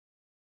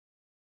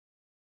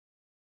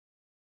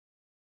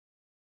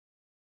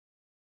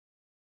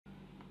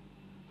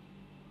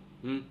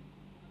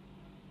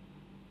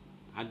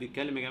حد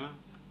يتكلم يا جماعه؟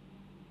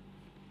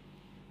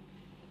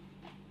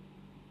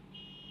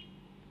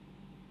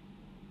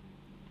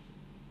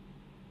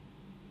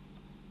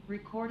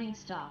 Recording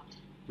stopped.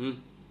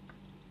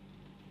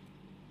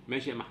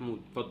 ماشي يا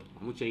محمود، اتفضل.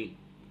 محمود شاهين،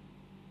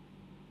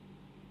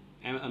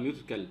 اعمل اميوت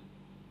واتكلم.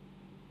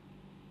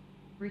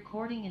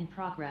 Recording in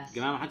progress. يا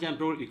جماعه ما حدش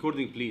يعمل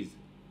ريكوردنج بليز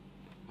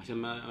عشان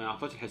ما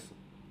يعطلش الحصه.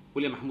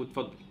 قول يا محمود،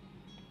 اتفضل.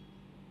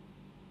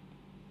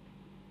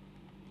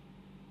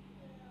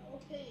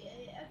 Okay,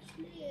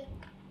 actually,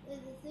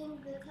 the thing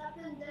that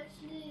happened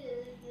actually,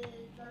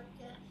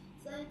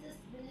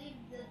 scientists believe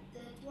that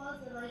it was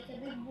like a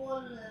big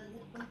ball that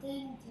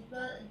contained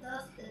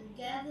dust and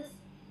gases,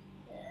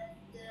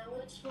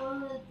 which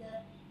formed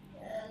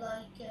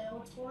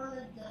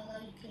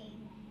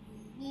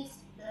these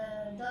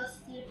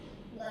dusty,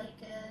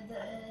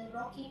 the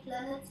rocky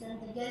planets and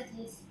the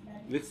gaseous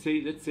planets. Let's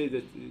say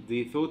that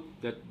they thought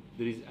that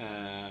there is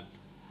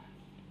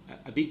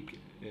a big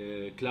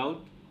cloud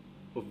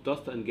of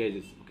dust and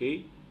gases, okay,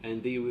 and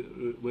they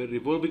were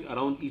revolving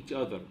around each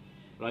other,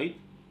 right?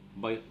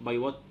 By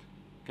what?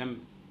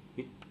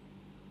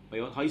 By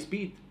what? High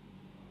speed,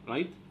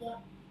 right?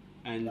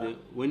 Yeah. And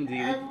when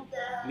they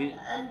when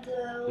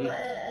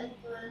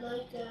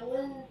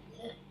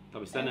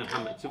طب استنى يا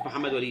محمد، شوف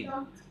محمد وليد.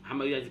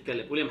 محمد وليد عايز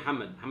يتكلم. قول يا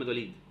محمد. محمد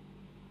وليد،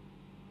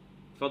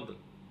 اتفضل.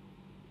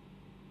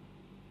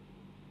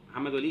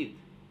 محمد وليد.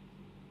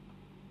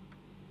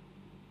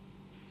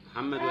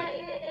 محمد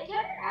وليد.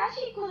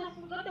 Actually, because I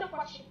forgot the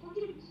question. Could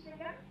you repeat it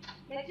again?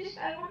 Like just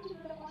I want to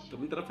know the question.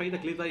 طب انت رافع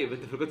ايدك ليه طيب؟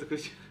 انت forgot the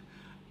question.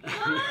 No,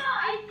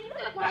 I knew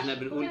the question. احنا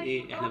بنقول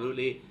ايه؟ احنا بنقول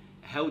ايه؟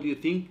 How do you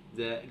think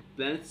the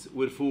planets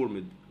were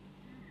formed?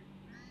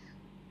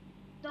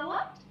 The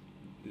what?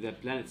 The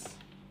planets.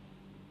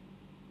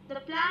 The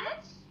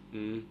planets?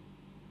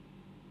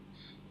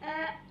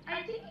 I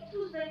think it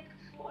was like.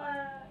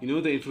 You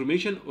know the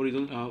information, or you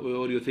don't,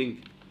 or you think?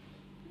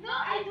 No,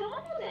 I don't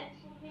know the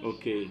information.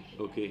 Okay,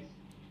 okay.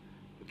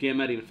 Okay يا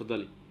مريم،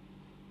 اتفضلي.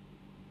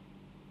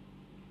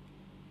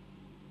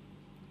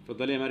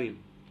 اتفضلي يا مريم.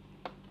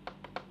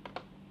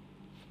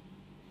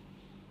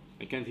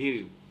 I can't hear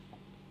you.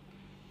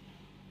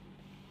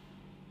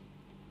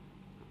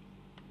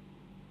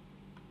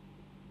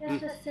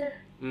 Yes, sir.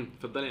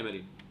 اتفضلي يا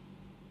مريم.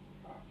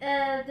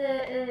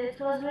 It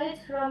was made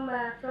from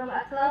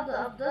a cloud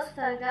of dust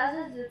and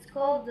gases. It's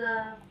called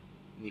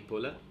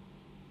نيكولا.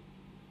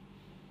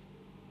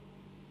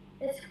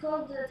 it's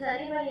called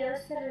تقريبا يا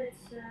مستر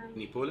it's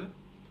نيكولا.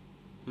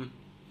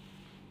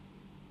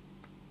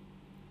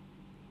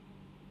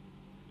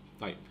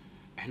 طيب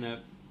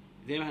احنا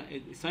زي ما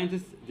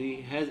scientists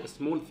they has a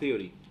small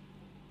theory.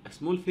 A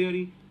small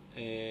theory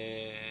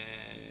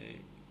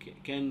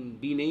can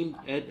be named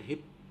as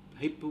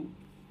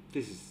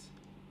hypothesis.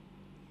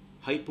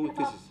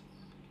 Hypothesis.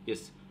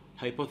 Yes,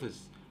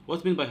 hypothesis.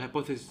 What's meant by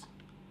hypothesis?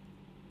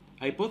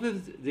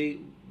 Hypothesis,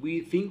 we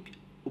think,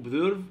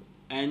 observe,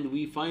 and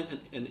we find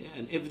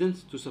an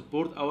evidence to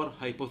support our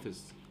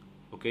hypothesis.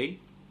 Okay.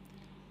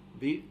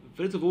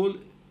 First of all,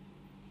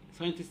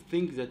 scientists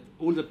think that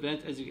all the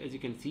planets, as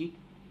you can see,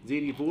 they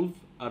revolve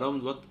around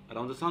what?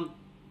 Around the sun.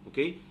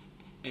 Okay,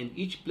 and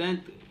each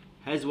planet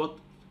has what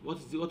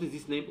is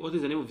this name? What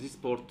is the name of this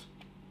sport?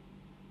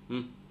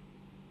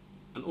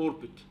 An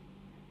orbit.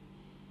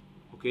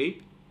 Okay,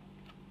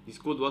 it's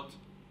called what?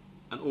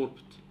 An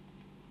orbit.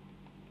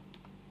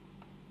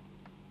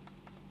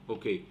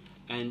 Okay,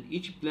 and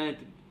each planet,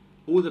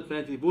 all the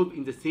planets revolve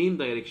in the same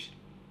direction.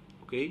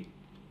 Okay,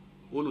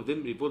 all of them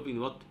revolve in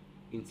what?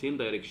 In same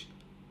direction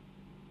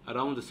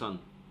around the sun.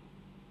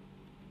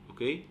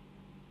 Okay.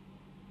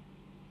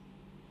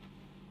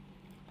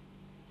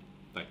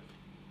 طيب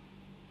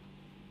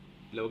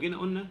لو جينا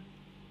قلنا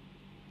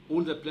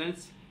all the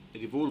planets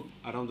revolve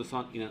around the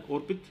sun in an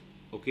orbit,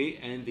 okay,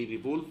 and they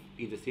revolve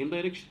in the same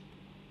direction.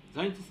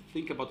 Scientists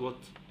think about what?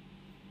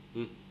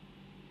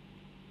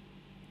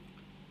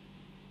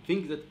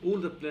 Think that all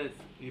the planets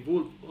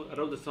revolve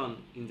around the sun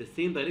in the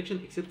same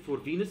direction except for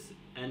Venus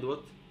and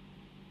what?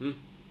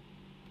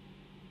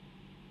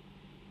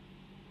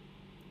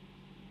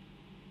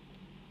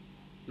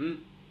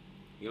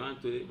 يا جماعه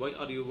انتوا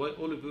why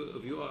all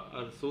of you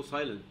are so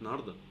silent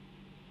النهارده؟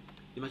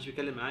 ليه ما حدش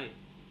بيتكلم معايا؟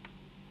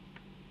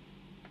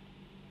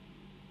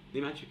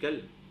 ليه ما حدش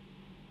بيتكلم؟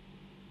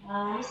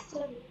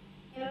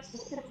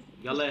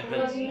 يلا يا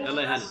هنا،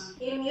 يلا يا هنا.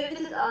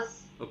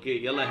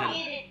 اوكي يلا يا هنا.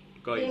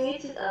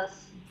 كويس.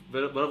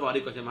 برافو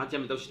عليكم عشان ما حدش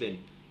يعمل دوشه تاني.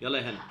 يلا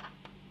يا هنا.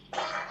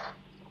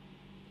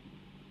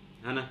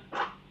 هنا.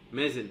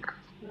 مازن.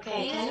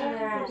 Okay.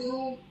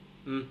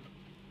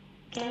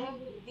 Can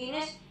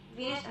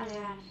Venus and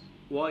Uranus.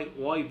 Why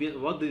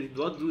what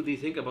do they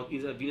think about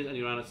Venus and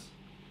Uranus?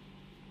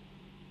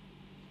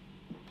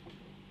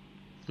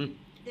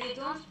 They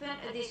don't spin.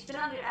 They spin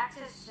on their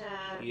axis.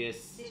 Yes.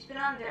 They spin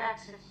on their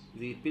axis.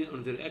 They spin on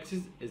their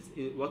axis is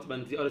what?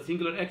 But they are a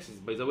singular axis,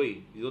 by the way.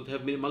 You don't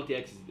have many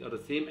multi-axis. They are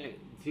the same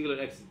singular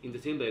axis in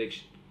the same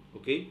direction.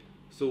 Okay.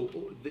 So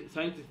the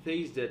scientists say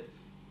that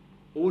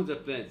all the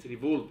planets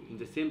revolve in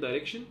the same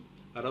direction,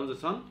 around the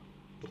sun.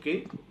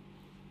 Okay,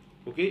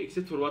 okay,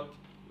 except for what?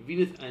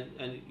 Venus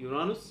and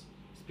Uranus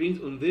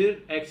spins on their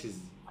axis.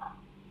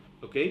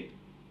 Okay.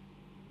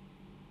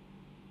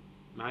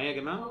 معايا يا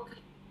جماعة؟ Okay.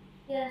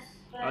 Yes.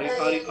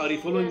 Are you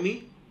following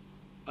me?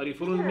 Are you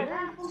following me?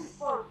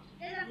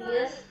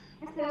 Yes.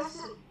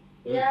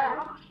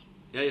 Yeah.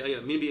 يا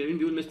مين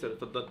بيقول مستر؟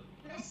 اتفضل.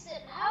 Mister,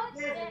 how it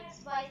spins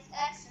by its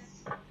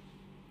axis?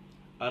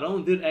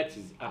 Around their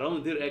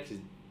axis.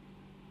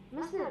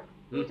 Mister,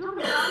 Hmm. we took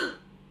about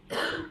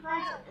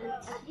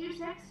at year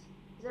 6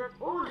 that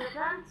all the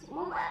planets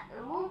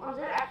move on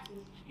their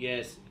axis.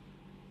 Yes.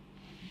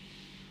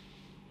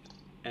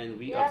 And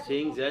we Yes. are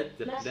saying that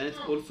the Yes. planets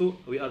also,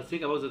 we are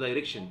saying about the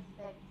direction.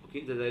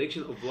 Okay, the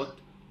direction of what?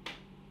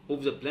 Of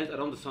the planet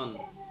around the sun.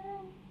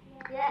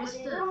 Yeah,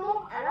 they don't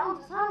move around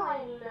the sun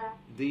while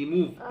They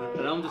move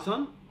around the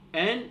sun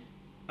and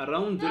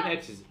around their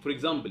axis. For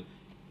example,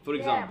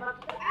 yeah, but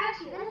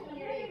Actually, that's when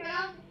you're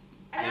around.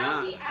 يا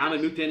جماعة هعمل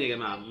ميوت تاني يا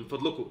جماعة من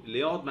فضلكم اللي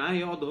يقعد معايا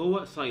يقعد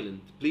هو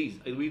silent please.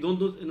 We don't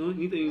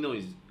need any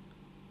noise.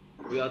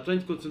 We are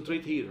trying to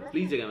concentrate here.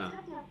 Please يا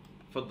جماعة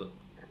اتفضل.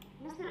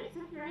 Mister,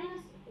 except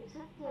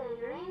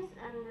Uranus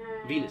and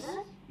Venus.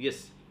 Yes,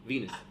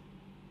 Venus.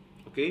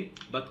 Okay,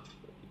 but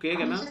okay يا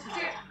جماعة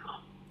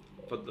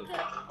اتفضل.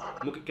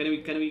 ممكن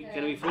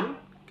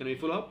can we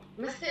follow up?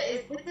 Mister,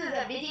 is this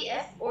the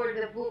PDF or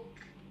the book?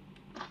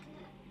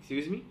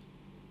 Excuse me?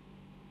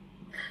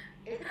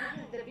 Is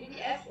this the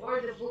PDF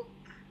or the book?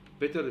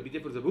 Better the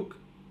PDF or the book?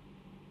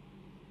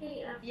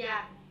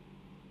 Yeah.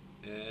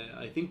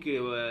 I think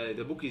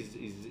the book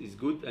is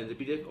good and the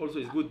PDF also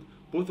is good.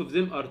 Both of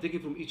them are taken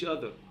from each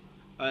other.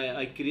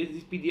 I created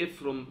this PDF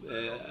from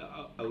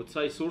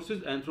outside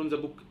sources and from the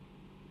book.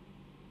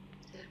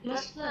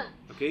 Mister,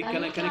 Okay,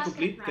 can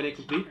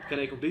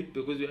I complete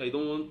because I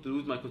don't want to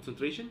lose my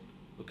concentration.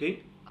 Okay.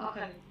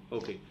 okay.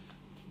 Okay.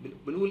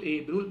 بنقول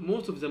ايه؟ بنقول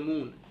most of the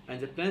moon and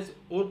the planets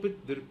orbit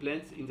their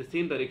planets in the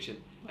same direction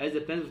as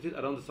the planets rotate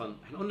around the sun.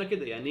 احنا قلنا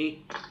كده يعني ايه؟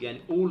 يعني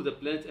all the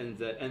planets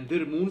and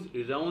their moons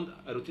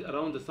rotate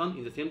around the sun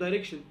in the same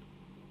direction.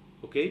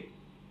 Okay?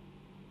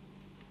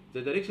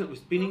 The direction of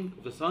spinning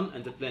of the sun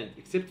and the planet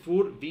except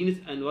for Venus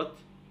and what?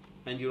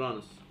 And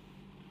Uranus.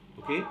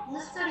 Okay?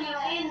 Mister, you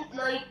mean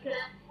like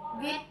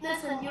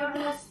Venus and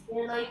Uranus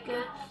like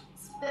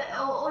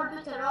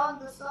orbit around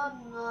the sun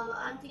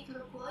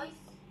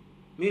anti-clockwise?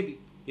 Maybe.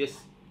 Yes.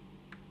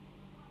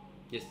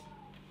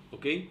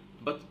 Okay,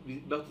 but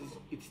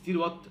it's still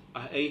what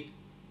a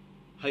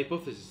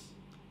hypothesis.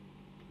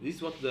 This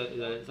is what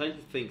the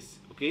scientist thinks.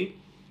 Okay.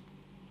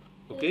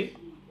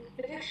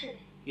 prediction.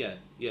 Yeah.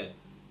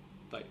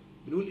 طيب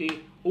بنقول ايه؟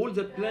 all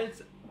the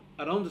planets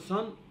around the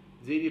sun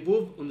they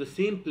revolve on the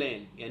same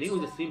plane. يعني ايه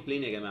on the same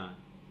plane يا جماعة؟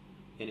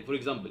 يعني for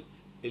example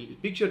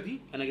البيكتشر دي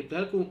انا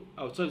جبتها لكم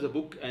outside the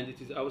book and it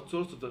is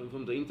outsourced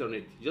from the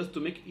internet just to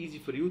make it easy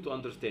for you to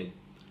understand.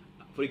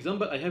 For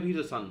example, I have here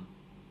the sun.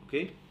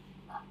 Okay?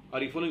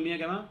 Are you following me يا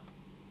جماعة؟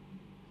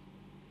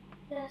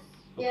 Yes.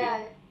 Okay.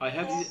 Yeah. I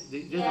have this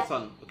is the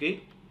sun.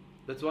 Okay?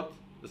 That's what?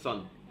 The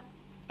sun.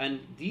 And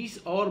these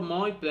are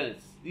my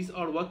planets. These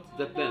are what?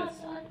 The planets.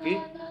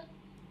 Okay?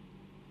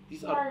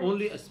 These are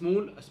only a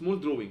small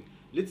drawing.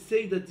 Let's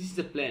say that this is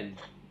a plan.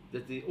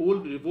 That they all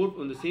revolve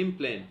on the same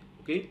plane.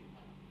 Okay?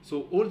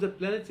 So all the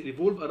planets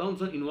revolve around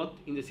the sun in what?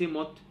 In the same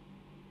what?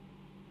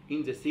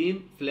 In the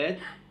same flat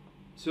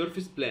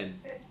surface plane.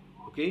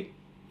 اوكي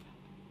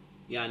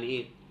يعني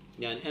ايه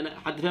يعني انا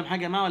حد فاهم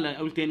حاجه يا جماعه ولا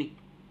اقول تاني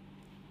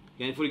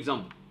يعني for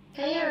example Can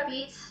you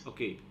repeat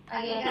اوكي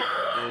again?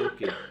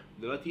 اوكي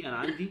دلوقتي انا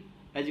عندي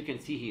as you can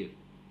see here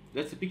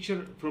that's a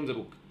picture from the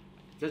book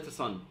that's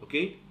the sun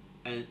okay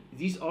and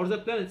these are the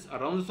planets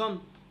around the sun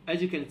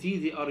as you can see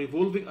they are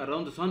revolving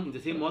around the sun in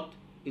the same what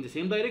in the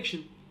same direction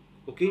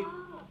okay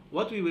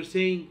what we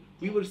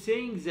were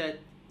saying that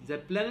the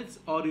planets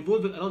are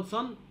revolving around the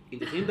sun in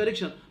the same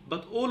direction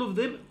but all of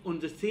them on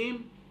the same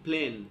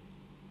plane.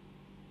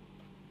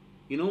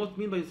 You know what I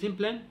mean by the same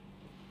plane?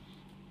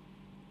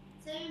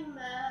 Same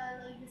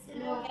like the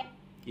same.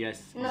 Yes.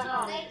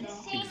 Like the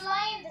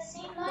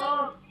same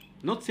line?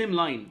 Not same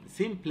line,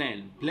 same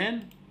plane.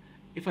 Plane.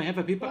 If I have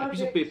a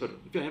piece of paper.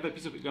 If I have a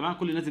piece of جماعة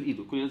كل ينزل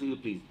إيده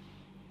please.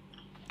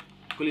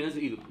 كل ينزل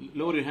إيده.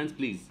 Lower your hands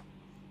please.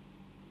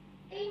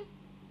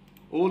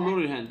 All lower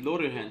your hand.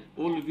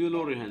 All of you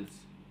lower your hands.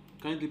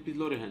 Kindly please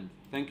lower your hand.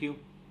 Thank you.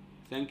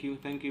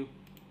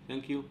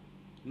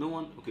 No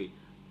one. Okay.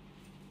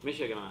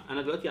 ماشي يا جماعة.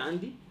 أنا دلوقتي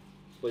عندي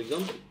for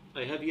example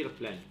I have here a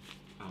plan.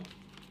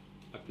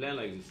 A plan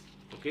like this.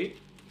 Okay.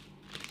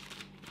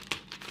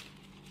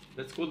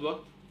 That's called what?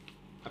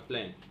 A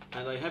plan.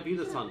 And I have here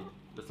the sun.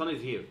 The sun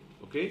is here.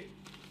 Okay.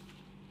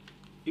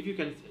 If you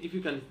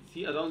can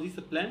see around this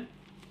plan,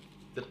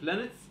 the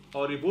planets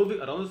are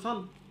revolving around the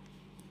sun.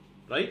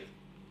 Right?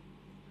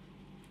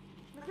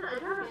 Mister, I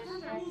don't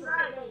understand the meaning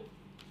of the day.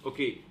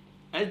 Okay.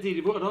 As they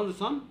revolve around the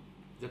sun,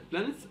 the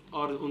planets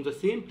are on the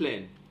same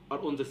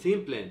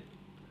plane.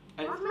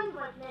 And What's meant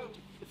by plane?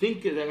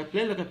 think that a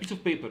plane like a piece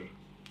of paper,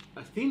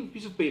 a thin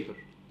piece of paper,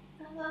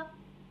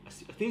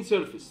 a thin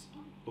surface.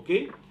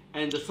 Okay.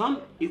 and the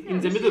sun is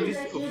in the middle of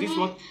this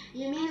what?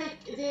 You mean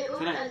like they all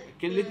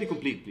Can let me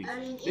complete, please. are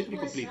in Let me equals,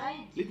 complete.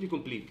 right? Let me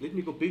complete. Let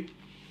me complete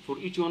for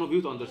each one of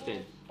you to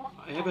understand.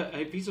 I have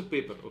a piece of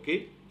paper,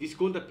 okay? This is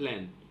called a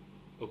plan,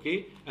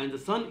 okay? And the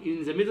sun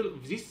in the middle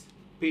of this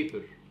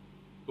paper,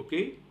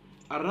 okay?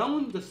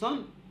 Around the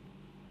sun,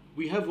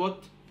 we have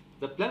what?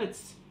 The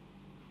planets,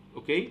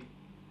 okay?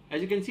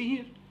 As you can see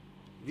here,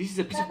 this is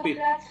a piece of paper.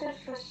 flat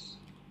surface.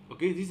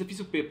 Okay, this is a piece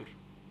of paper.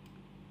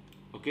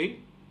 Okay,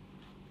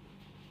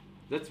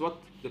 that's what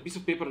the piece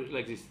of paper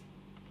like this.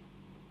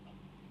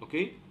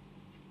 Okay,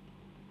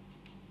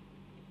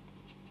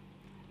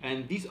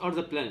 and these are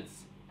the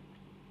planets.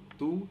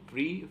 2,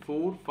 3,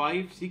 4,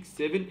 5, 6,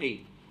 7,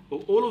 8.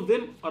 All of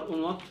them are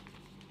on what?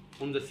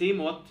 On the same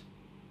what?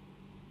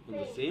 On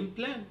the same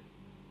plan.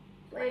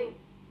 Wait,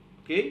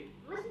 Okay.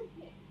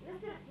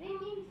 Mr. Plane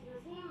means the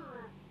same.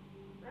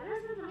 I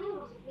don't know the meaning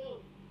of the plane.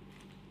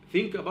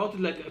 Think about it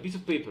like a piece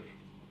of paper.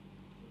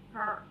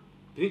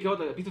 Think about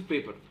it like a piece of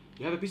paper.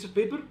 You have a piece of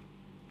paper,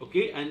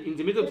 okay, and in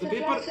the middle of the It's a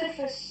flat paper,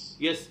 surface.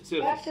 yes,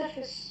 Flat surface.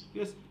 surface.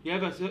 Yes, you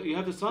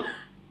have the sun.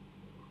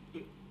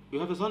 You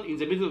have the sun in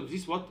the middle of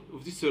this what?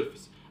 Of this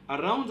surface.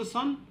 Around the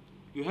sun,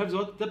 you have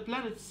what? The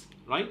planets,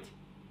 right?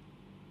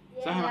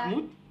 صح يا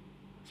محمود؟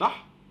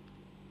 صح؟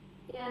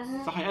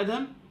 Yes. صح يا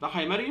أدهم؟ صح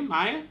يا مريم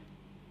معايا؟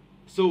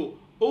 So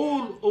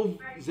all of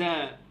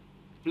the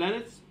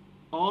planets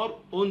are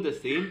on the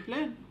same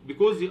plan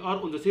because they are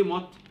on the same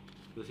what?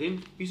 The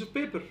same piece of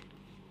paper.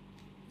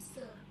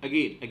 So,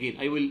 Again,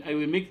 I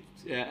will make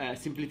a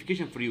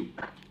simplification for you.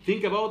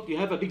 Think about you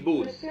have a big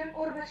ball. The same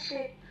orbit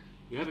shape.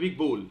 You have a big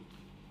ball.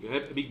 You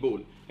have a big ball,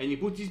 and you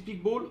put this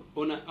big ball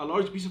on a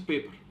large piece of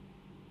paper.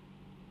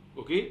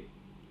 Okay?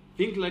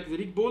 Think like the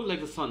big ball,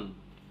 like the sun.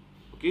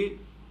 Okay?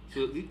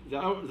 So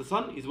the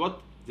sun is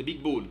what? The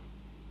big ball.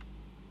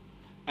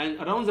 And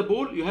around the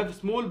ball, you have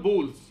small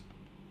balls.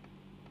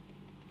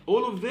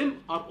 All of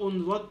them are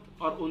on what?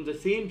 Are on the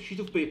same sheet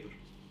of paper.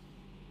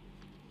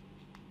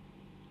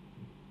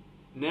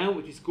 Now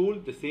it is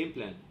called the same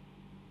plan.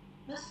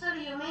 Mister,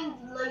 you mean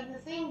like the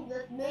thing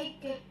that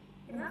make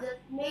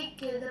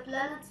the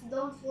planets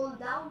don't fall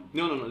down?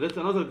 No. That's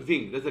another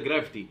thing. That's the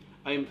gravity.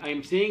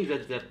 I'm saying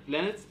that the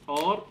planets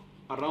are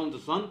around the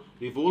sun,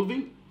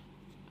 revolving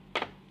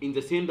in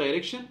the same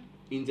direction,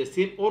 in the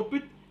same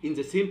orbit, in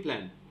the same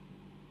plan.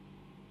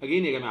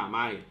 Again يا جماعة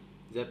معايا.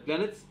 The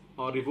planets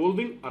are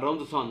revolving around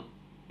the sun.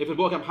 اقفل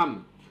بقك يا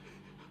محمد.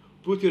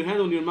 Put your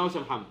hand on your mouse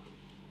يا محمد.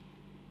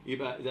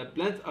 يبقى the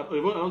planets are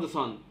revolving around the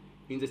sun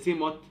in the same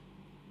what?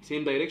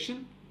 Same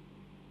direction,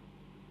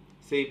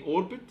 same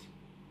orbit,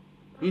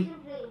 Same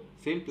plane.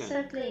 same plan.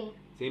 Same plane.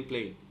 Same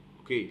plane.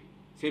 Okay.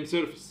 Same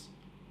surface.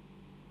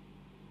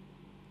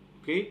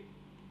 Okay.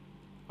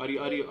 Are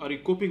you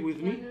coping with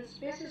me? And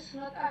space is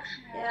not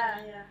action.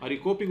 Yeah. Are you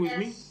coping with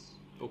me? Yes.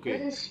 But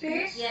Okay. in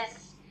space,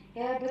 Yes.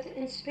 yeah, but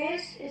in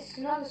space it's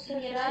not a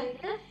surface.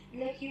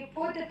 Yeah. Like you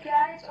put the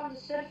planets on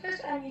the surface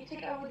and you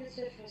take over the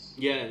surface.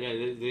 Yeah.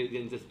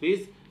 In the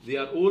space, they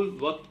are all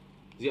what?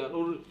 They are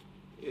all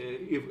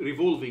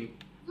revolving.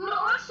 You're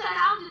all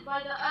surrounded by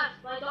the Earth,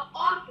 by the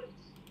orbit.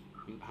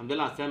 الحمد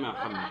لله على السلامة يا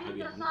محمد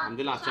حبيبي. الحمد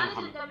لله على السلامة يا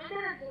محمد. the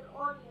middle and the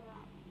order.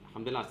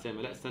 الحمد لله على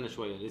السلامة. لا استنى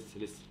شوية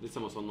لسه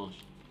ما وصلناش.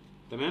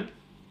 تمام؟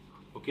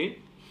 اوكي؟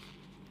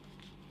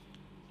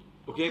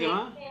 اوكي يا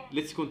جماعة؟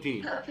 Let's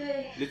continue.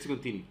 Okay. Let's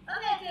continue.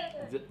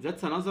 Okay.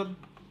 That's another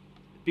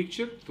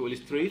picture to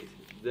illustrate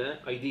the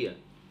idea.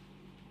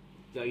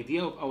 The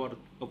idea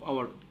of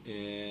our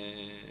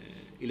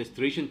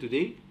illustration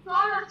today.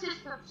 Solar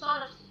system.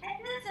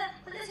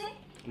 What is it?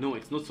 No,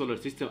 it's not solar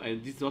system.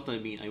 This is what I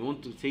mean. I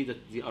want to say that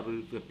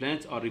the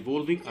planets are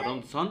revolving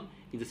around the sun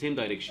in the same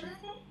direction.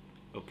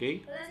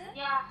 Okay?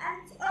 Yeah.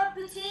 And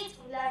orbitate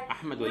like.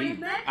 Ahmed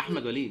Walid.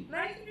 Ahmed Walid.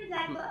 Mercury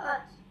like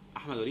Earth.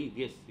 Ahmed Walid.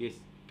 Yes.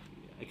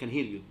 I can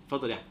hear you.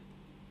 اتفضل يا أحمد.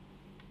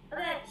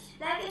 Okay,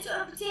 like it's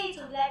orbiting,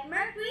 like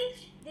Mercury,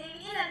 they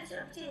mean that it's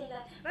orbiting,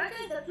 like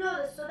Mercury is the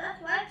closest, so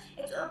that's why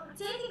it's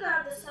orbiting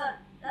around the sun,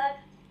 like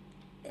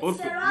it's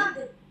Orbit-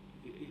 surrounded.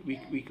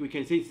 We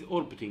can say it's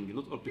orbiting,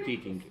 not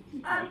orbiting.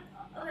 Okay.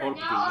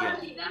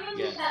 Orbiting, That means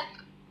Yeah. it's like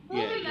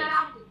moving yeah.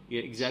 around it.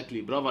 Yeah,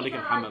 exactly. برافو عليك يا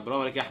محمد.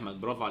 برافو عليك يا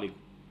أحمد. برافو عليكم.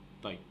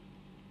 طيب.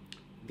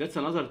 That's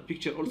another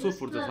picture also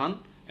for the sun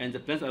and the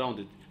planets around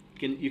it.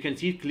 You can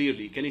see it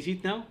clearly. Can you see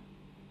it now?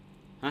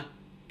 Huh?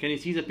 Can you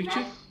see the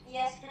picture?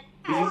 Yes.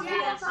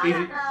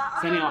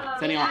 ثانية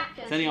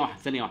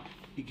واحدة.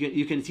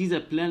 You can see the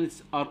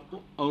planets are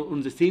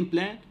on the same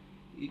plan.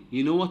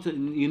 You know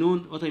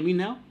what I mean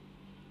now?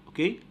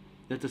 Okay?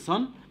 That's the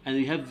sun, and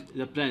you have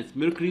the planets: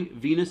 Mercury,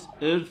 Venus,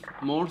 Earth,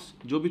 Mars,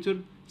 Jupiter,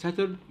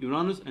 Saturn,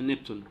 Uranus, and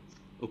Neptune.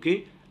 Okay?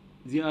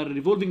 They are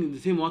revolving in the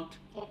same what?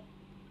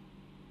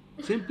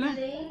 Same plan.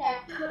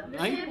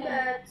 Right?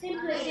 Same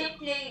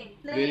plane.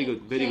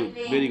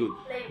 Very good.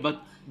 But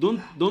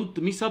don't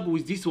mess up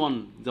with this one.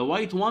 The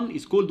white one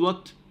is called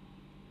what?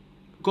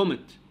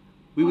 Comet.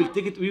 We will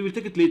take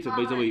it later,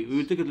 by the way. We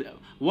will take it.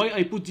 Why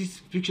I put this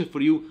picture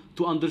for you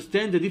to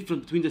understand the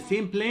difference between the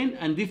same plane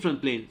and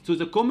different plane. So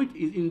the comet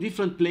is in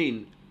different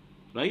plane,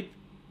 right?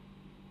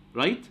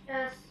 right?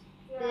 Yes.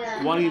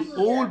 Yeah. While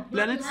all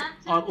planets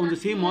are on the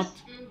same what?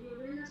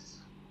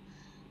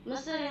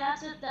 Mr. Renat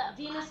said that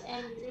Venus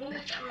and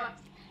Uranus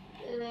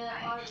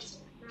are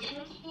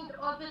making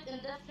orbit in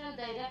different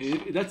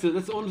directions.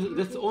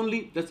 That's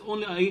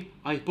only a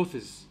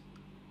hypothesis.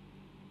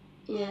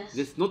 Yes.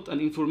 That's not an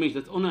information.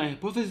 That's only a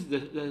hypothesis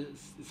that the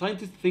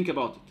scientists think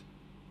about it.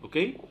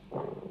 Okay?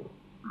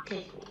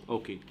 Okay.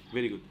 Okay,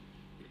 very good.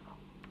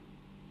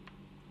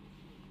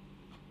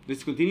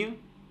 Let's continue.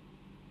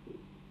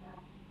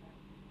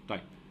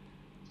 طيب.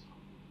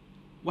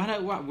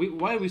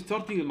 why we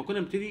starting لما كنا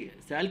بنبتدي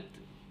سألت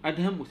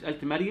أدهم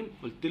وسألت مريم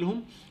قلت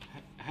لهم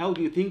how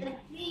do you think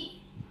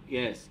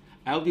yes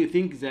how do you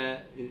think the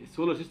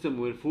solar system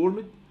were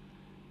formed?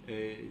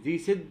 They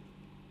said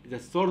the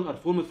stars are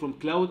formed from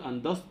cloud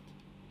and dust,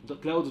 the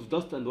clouds of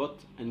dust and what?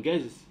 And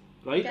gases,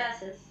 right?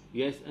 Gases.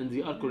 Yes, and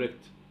they are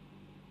correct.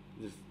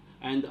 This.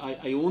 And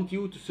I want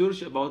you to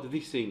search about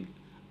this thing.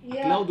 A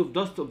cloud of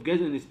dust of gas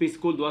in space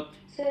called what?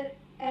 Sir,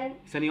 and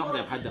ثانية واحدة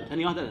يا محدم،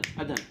 ثانية واحدة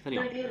أدهم، ثانية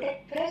واحدة.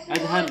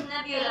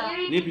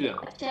 nebula.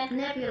 أدهم.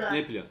 Nebula.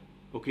 Nebula.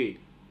 Okay.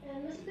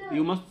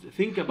 You must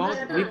think about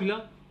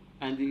nebula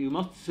and you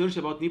must search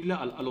about nebula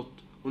a lot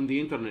on the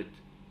internet.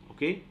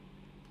 Okay?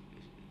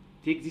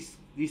 Take this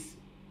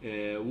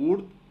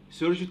word,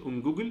 search it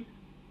on Google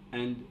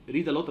and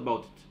read a lot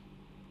about it.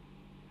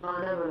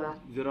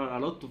 There are a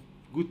lot of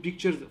good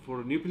pictures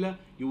for nebula.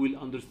 You will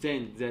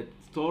understand that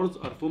stars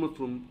are formed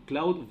from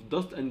cloud of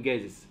dust and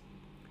gases.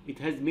 It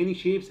has many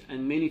shapes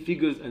and many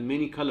figures and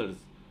many colors.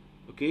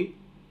 Okay?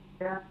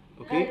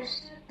 Okay?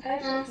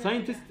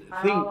 Scientists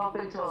think.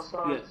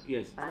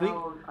 Yes. Think.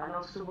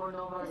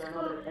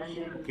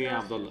 Okay,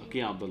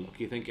 Abdullah.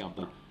 Okay, thank you,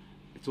 Abdullah.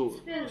 So,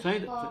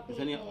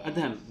 ثانية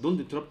أدهم, don't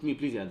interrupt me,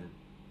 please, Adam.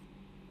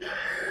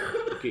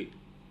 Okay,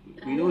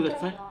 we know that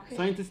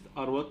scientists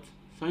are what?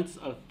 Scientists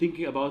are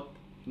thinking about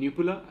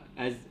nebula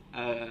as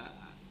a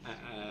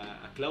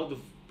cloud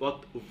of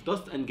what? Of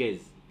dust and gas.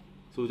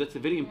 So that's a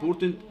very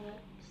important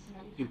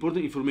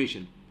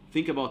information.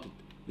 Think about it.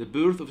 The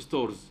birth of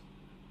stars.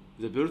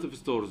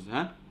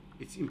 Huh?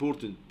 It's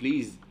important.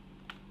 Please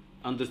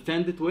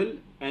understand it well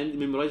and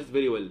memorize it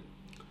very well.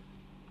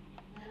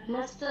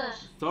 Master.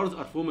 Stars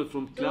are formed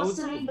from clouds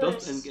of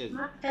dust and gas.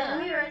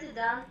 Can we write it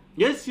down?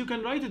 Yes, you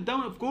can write it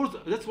down, of course.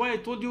 That's why I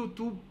told you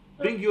to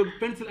bring your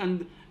pencil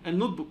and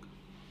notebook.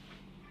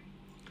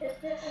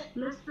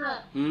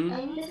 Master,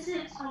 I need to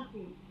say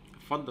something.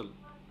 تفضل.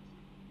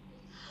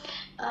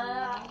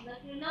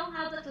 Like you know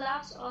how the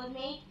clouds are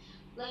made,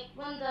 like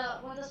when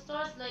the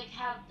stars like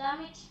have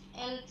damage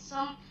and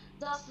some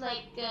dust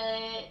like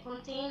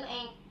contain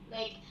and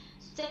like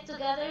stick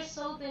together,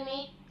 so they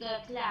make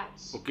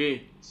clouds. Okay.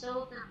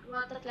 So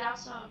what the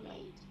clouds are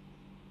made.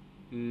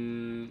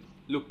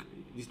 Look,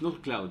 it's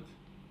not cloud.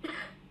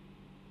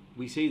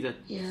 We say that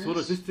Yes.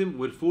 solar system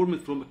were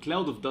formed from a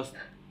cloud of dust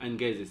and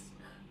gases.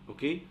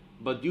 Okay,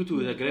 but due to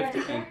the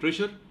gravity and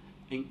pressure,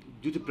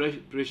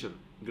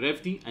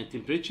 gravity and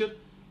temperature,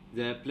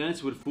 the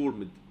planets were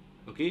formed.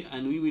 Okay,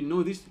 and we will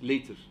know this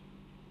later.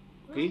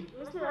 Okay,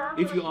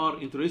 if you are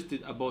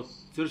interested about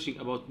searching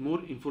about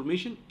more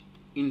information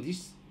in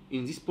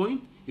this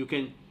point, you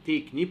can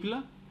take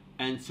nebula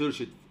and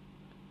search it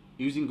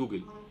using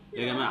Google.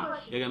 يا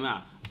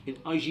جماعة in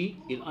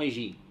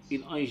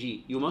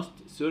IG you must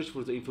search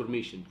for the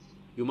information.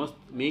 You must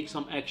make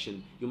some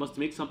action. You must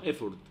make some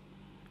effort.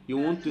 You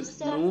want to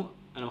know.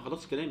 أنا ما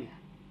خلصت كلامي.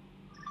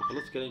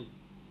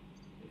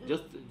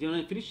 Just when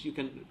I finish you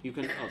can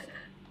ask.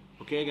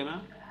 Okay يا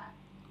جماعة.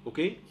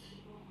 Okay.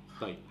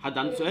 طيب حد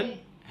عنده سؤال؟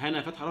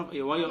 هنا فتحة رفع.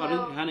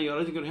 هنا you are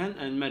raising your hand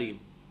and مريم.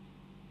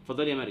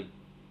 اتفضلي يا مريم.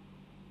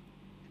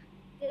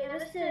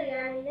 Mr.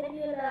 يعني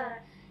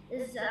nebula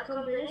is a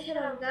combination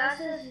of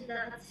gases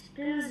that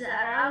spins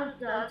around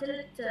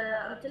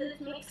until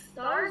it makes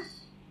stars.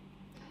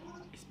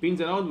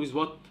 Spins around with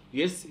what?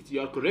 Yes, you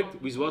are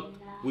correct. With what?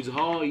 With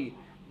high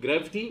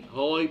gravity,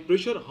 high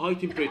pressure, high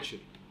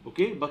temperature.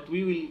 Okay, but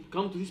we will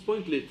come to this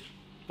point later.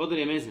 اتفضل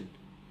يا مازن.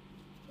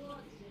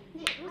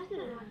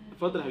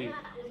 اتفضل يا حبيبي.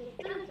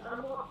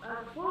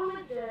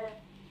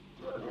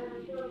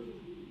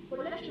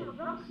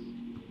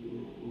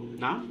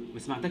 نعم؟ ما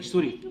سمعتكش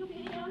سوري.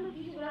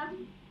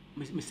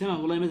 مش سامع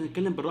والله يا مازن،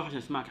 اتكلم بالراحة عشان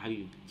اسمعك يا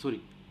حبيبي. سوري.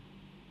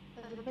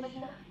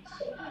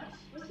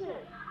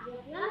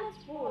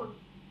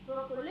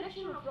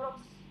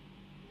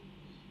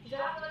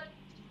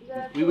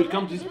 We will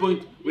come to this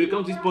point.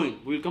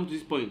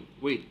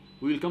 Wait,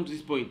 we will come to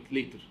this point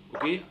later.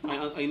 Okay?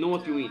 I know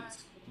what you mean,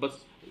 but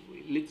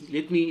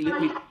let me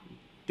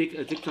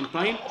take some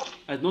time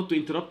and not to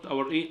interrupt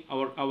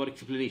our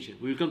explanation.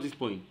 We will come to this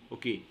point.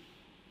 Okay.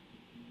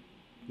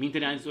 مين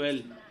تاني عنده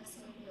سؤال؟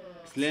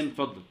 اسلام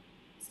اتفضل.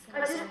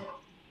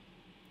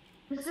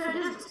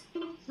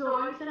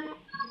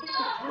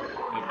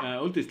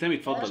 قلت اسلام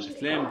اتفضل.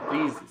 اسلام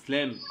بليز.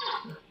 اسلام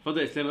اتفضل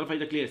يا اسلام. رفع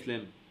ايدك ليه يا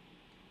اسلام؟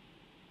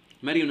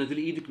 مريم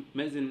نزلي ايدك.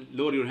 مازن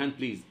lower your hand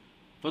please.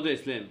 اتفضل يا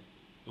اسلام.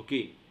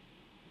 اوكي.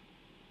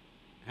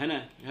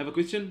 هنا you have a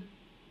question?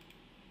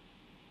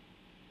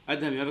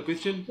 ادهم you have a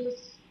question?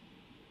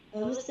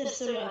 Mr.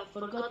 Sorry, I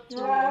forgot to.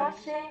 No, I won't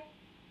say.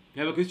 You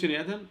have a question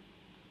يا ادهم؟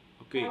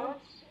 Okay.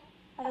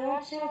 I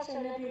won't say what's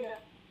a nebula.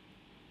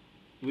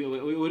 We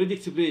already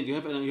explained. You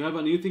have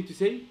a new thing to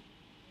say?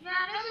 Yeah,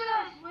 nebula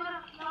is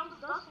where clouds,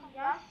 dust, and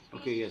gas.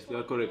 Okay, yes, you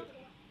are correct.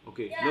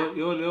 Okay,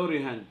 lower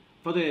your hand.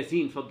 اتفضل يا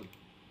ياسين اتفضل.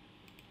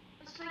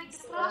 It's like the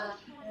process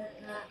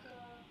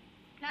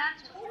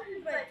plants.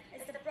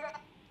 It's the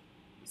process.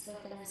 So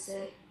can I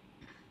say?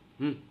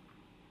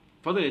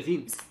 اتفضل يا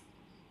ياسين.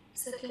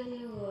 So can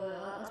you,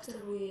 after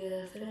we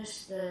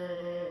finish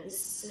this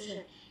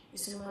session, you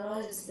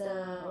summarize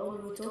all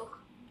we talk?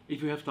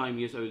 If you have time,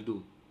 yes, I will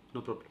do.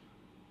 No problem.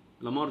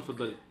 لمار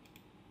اتفضلي.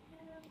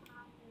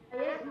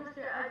 Yes,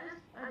 mister,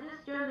 I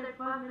just joined like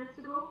 5 minutes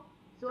ago,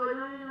 so I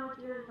don't even know what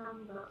you're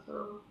talking about,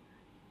 so...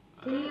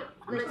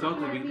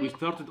 We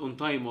started on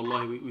time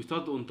والله. We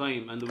started on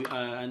time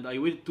and I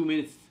waited 2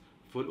 minutes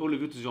for all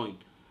of you to join.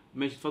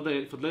 ماشي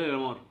اتفضلي يا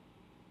لمار.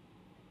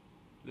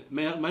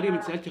 مريم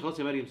انت سألتي خلاص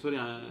يا مريم. سوري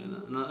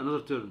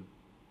another turn.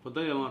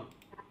 اتفضلي يا لمار.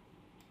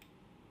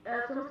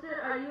 So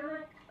mister, are you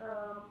like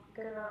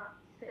gonna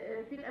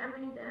repeat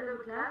everything at the end of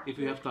the class? If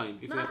you have time.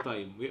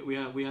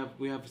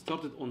 We have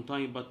started on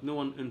time but no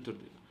one entered.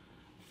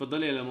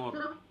 اتفضلي يا لمار.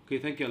 Okay,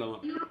 thank you يا لمار.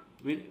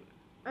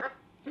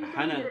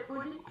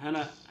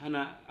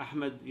 Hannah,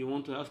 Ahmed, you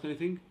want to ask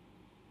anything?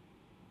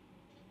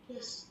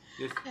 Yes.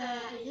 Yes. I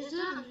just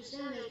don't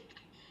understand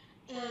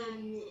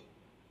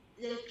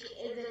the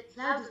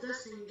clouds,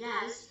 dust, and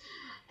gas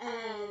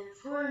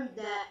form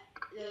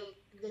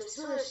the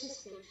solar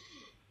system.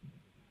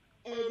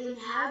 Then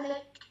how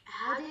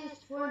did it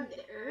form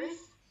the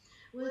Earth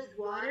with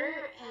water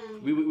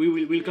and?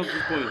 We'll come to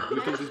this point.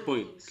 We'll come to this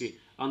point. Okay.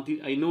 Until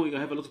I know you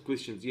have a lot of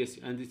questions. Yes,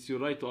 and it's your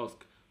right to ask.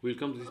 We'll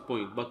come to this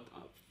point. But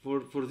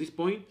for this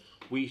point,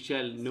 we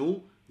shall know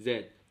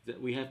that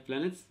we have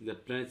planets. The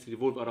planets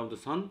revolve around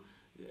the sun.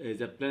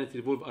 The planets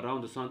revolve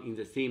around the sun in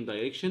the same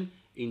direction,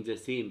 in the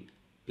same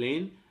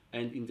plane,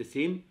 and in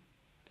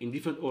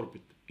different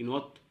orbit.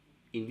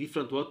 In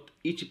different what?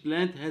 Each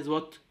planet has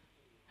what?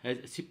 Has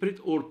a separate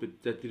orbit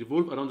that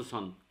revolve around the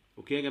sun.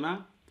 Okay يا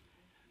جماعة؟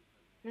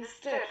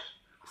 مستر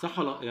صح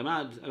ولا يا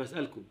جماعة؟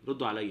 بسألكم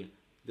ردوا عليا.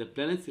 The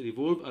planets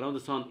revolve around the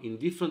sun in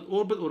different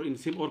orbit or in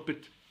same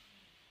orbit?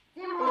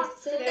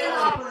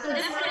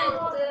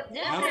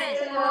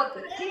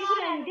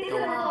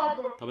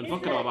 طب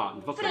نفكر مع بعض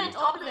نفكر.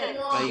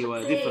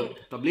 ايوه different.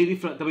 طب ليه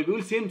different؟ طب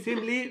بيقول same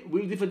ليه؟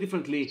 بيقول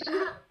different ليه؟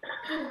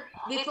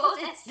 Because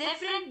it's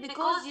different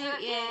because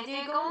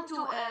they're going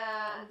to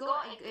go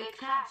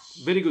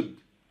crash. Very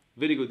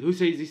good. Who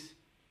says this?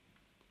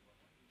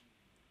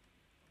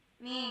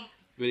 Me.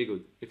 Very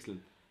good.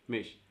 Excellent.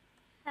 ماشي.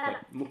 طيب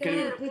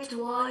ممكن repeat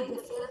why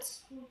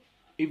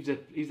the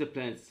if the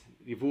planets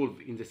revolve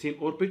in the same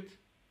orbit,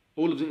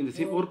 all of them in the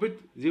same orbit,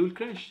 they will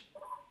crash.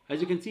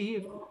 As you can see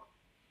here,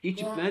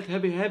 each planet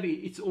have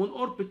its own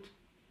orbit.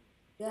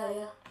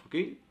 Yeah.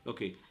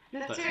 Okay.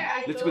 Mister,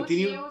 طيب. Let's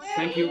continue.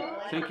 Thank you.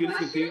 Let's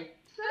continue.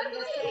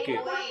 Okay.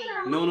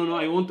 No.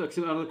 I want to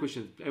accept another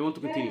question. I want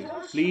to continue.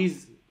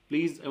 Please.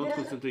 I want to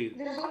concentrate.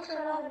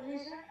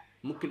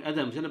 ممكن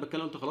ادم مش انا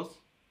بتكلم انت خلاص؟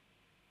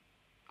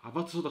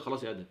 حفظت صوتك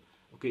خلاص يا ادم.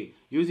 Okay.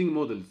 Using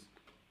models.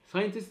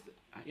 Scientists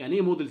يعني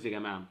ايه models يا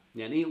جماعة؟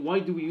 يعني ايه why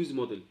do we use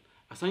model?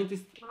 A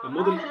scientist a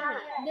model.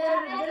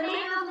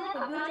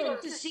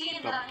 To see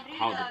the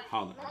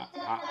حاضر.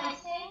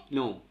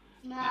 No.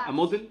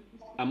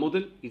 A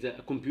model is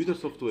a computer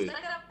software.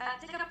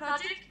 take a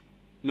project.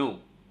 No.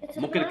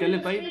 ممكن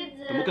اتكلم طيب؟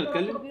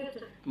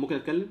 ممكن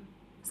اتكلم؟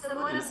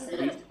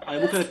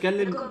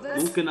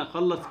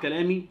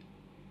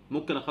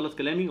 ممكن اخلص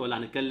كلامي ولا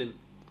هنتكلم؟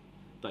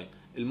 طيب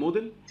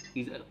الموديل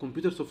is a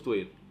computer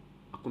software.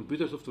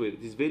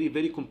 It is very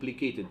very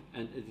complicated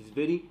and it is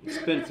very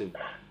expensive.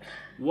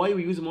 Why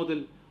we use model?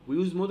 We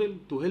use model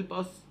to help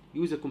us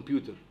use a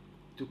computer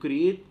to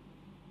create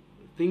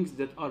things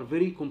that are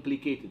very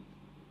complicated.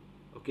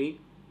 Okay?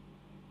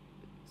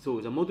 So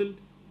the model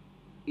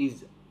is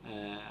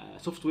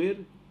software.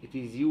 It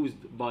is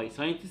used by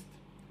scientists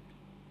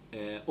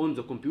on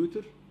the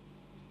computer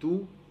to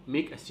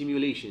make a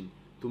simulation,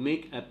 to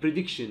make a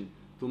prediction,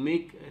 to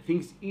make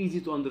things easy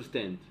to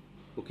understand.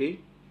 Okay?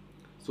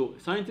 So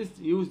scientists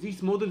use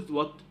these models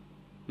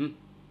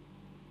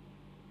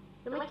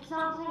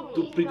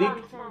to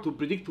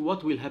predict what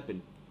will happen.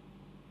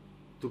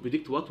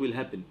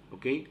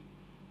 Okay?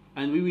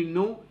 And we will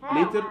know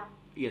later.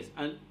 Yes,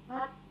 and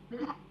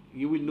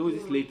you will know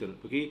this later.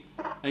 Okay?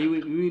 And we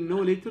will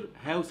know later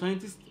how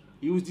scientists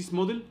use this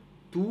model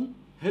to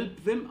help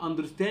them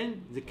understand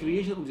the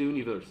creation of the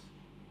universe.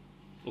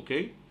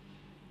 Okay?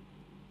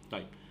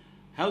 طيب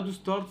how do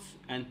stars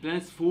and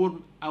planets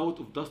form out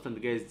of dust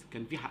and gas.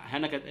 كان في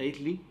هنا كانت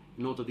قالت لي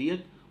النقطة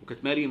ديت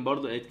وكانت مريم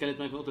برضه اتكلمت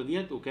معايا في النقطة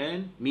ديت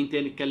وكان مين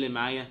تاني اتكلم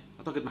معايا؟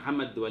 أعتقد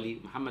محمد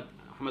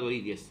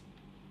وليد يس.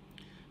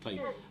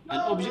 طيب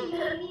an object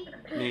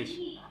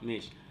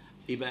ماشي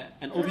يبقى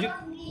an object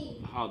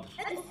حاضر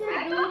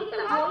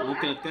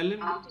ممكن اتكلم؟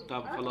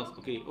 طب خلاص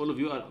اوكي all of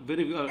you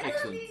are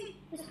excellent.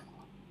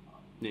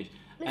 ماشي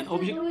an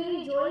object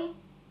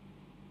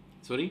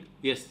Sorry?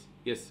 Yes,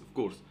 yes, of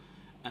course.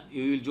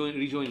 You will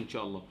rejoin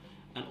inshallah.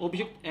 An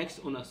object acts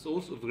on a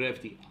source of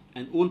gravity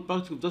and all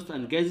particles of dust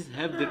and gases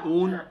have their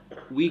own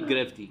weak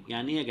gravity.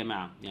 يعني ايه يا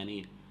جماعة؟ يعني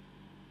ايه؟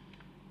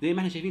 زي ما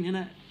احنا شايفين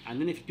هنا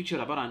عندنا في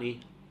البيكتشر عبارة عن ايه؟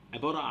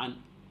 عبارة عن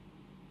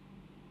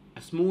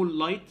a small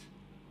light,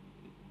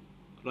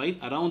 right?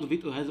 Around of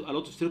it has a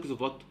lot of circles of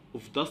what?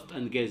 Of dust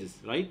and gases,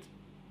 right?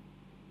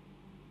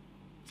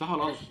 صح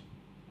ولا غلط؟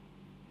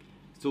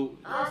 So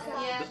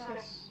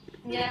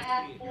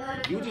Yeah.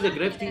 due to the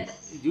gravity,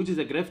 due to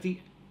the gravity,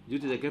 due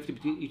to the gravity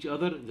between each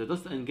other, the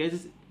dust and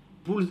gases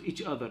pulls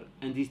each other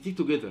and they stick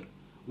together.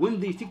 When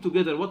they stick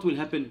together, what will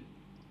happen?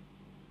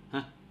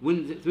 Huh?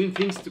 When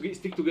things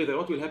stick together,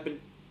 what will happen?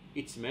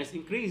 Its mass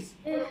increase,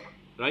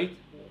 right?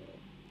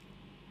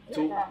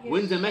 So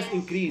when the mass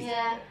increase,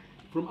 Yeah.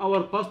 from our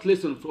past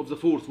lesson of the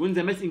force, when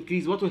the mass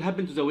increase, what will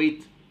happen to the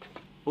weight?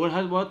 Or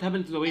what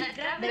happened to the weight? The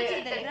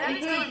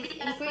gravity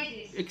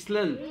Increases.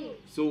 Excellent.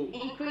 So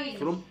Increases.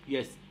 from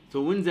yes. So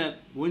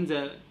when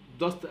the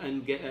dust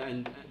and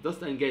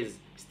dust and gas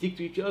stick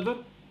to each other,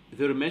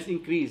 their mass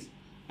increase,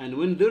 and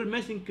when their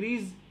mass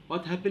increase,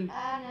 what happened?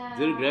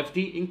 Their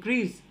gravity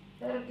increase.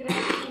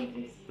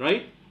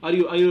 Right? Are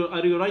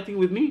you writing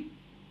with me?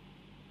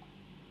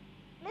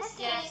 Mr.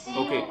 Yes.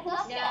 Okay.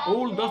 Yeah.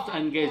 All dust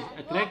and gas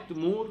attract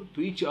more to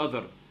each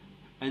other,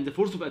 and the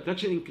force of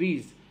attraction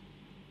increase.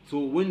 So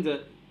when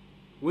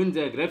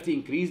the gravity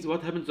increase,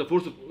 what happens to the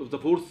force of the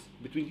force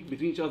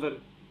between each other?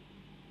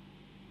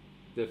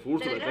 The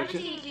force of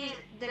attraction.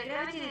 The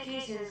gravity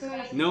decreases.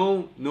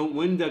 No.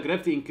 When the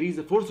gravity increase,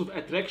 the force of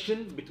attraction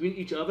between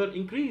each other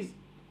increase.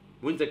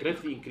 When the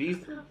gravity increase,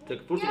 the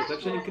force of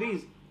attraction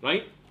increase,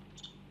 right?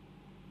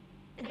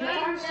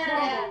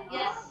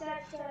 Yes.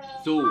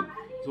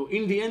 So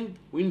in the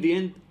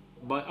end,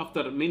 by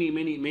after many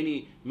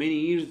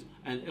years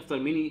and after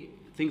many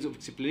things of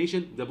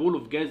explanation, the ball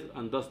of gas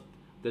and dust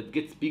that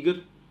gets bigger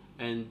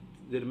and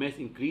their mass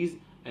increase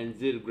and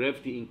their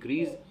gravity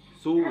increase,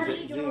 so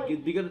they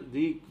get bigger,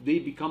 they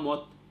become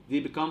what? They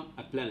become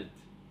a planet.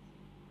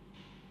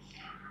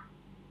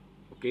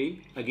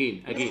 Okay, again.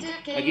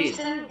 Can you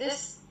send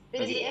this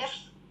PDF?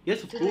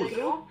 Yes, of to the course,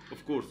 group?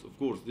 of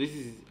course. This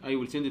is, I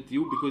will send it to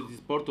you because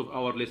it's part of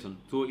our lesson.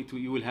 So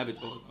you will have it.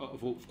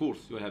 Of course,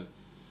 you will have it.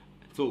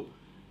 So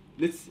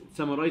let's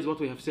summarize what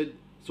we have said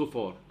so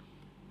far.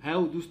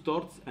 How do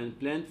stars and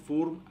planets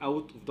form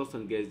out of dust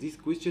and gas? This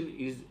question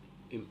is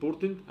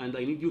important, and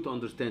I need you to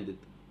understand it.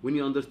 When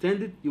you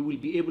understand it, you will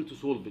be able to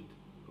solve it.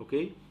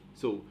 Okay?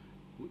 So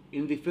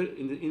in the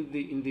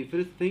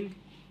first thing,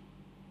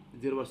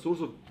 there was source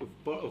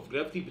of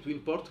gravity between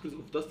particles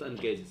of dust and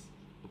gases.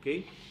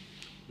 Okay?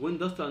 When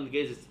dust and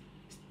gases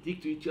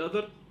stick to each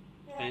other,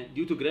 and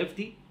due to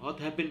gravity, what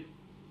happened?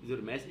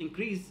 Their mass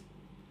increase.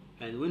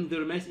 And when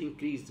their mass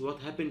increase, what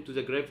happened to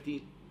the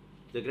gravity?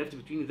 The gravity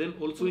between them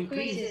also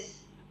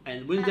increases.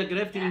 And when the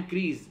gravity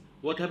increase,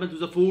 what happened to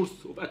the force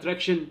of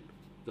attraction?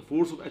 The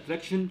force of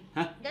attraction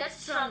That's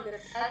stronger.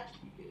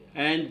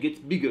 and gets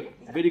bigger.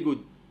 Very good.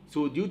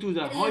 So due to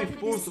the high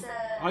force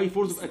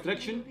of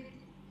attraction,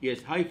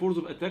 yes, high force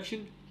of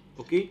attraction,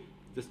 okay,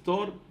 the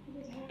star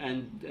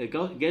and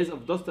gas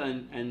of dust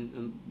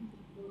and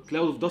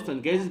cloud of dust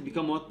and gases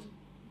become what?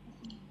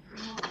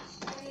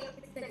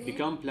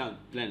 Become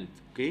planet.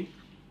 Okay?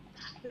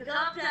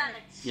 Become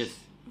planets. Yes.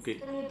 Okay.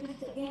 Can you repeat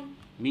it again?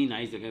 مين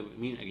عايز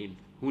مين again?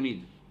 Who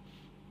need?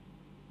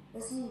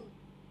 Yasin.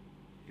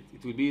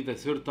 It will be the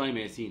third time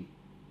يا ياسين.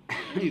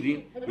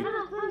 يدين. I don't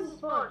understand this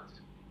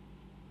part.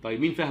 طيب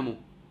مين فهمه؟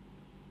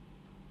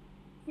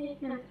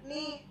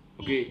 Me.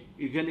 Okay.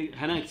 You can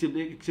Hannah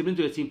explain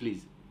to Yasin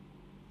please.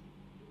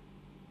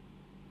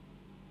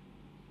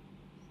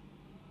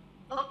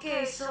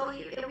 Okay, so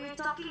we're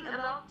talking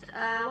about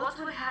what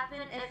will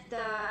happen if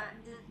the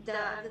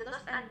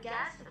dust and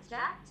gas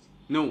attract.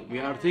 No, we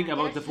are thinking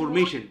about the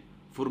formation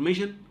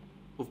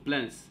of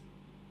planets.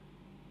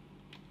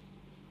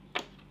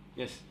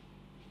 Yes.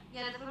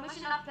 Yeah, the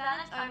formation of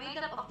planets are made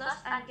up of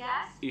dust and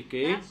gas.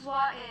 Okay. That's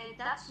why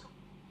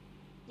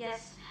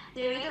yes,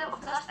 they're made up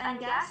of dust and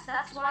gas.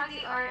 That's why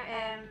they are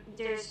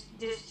they're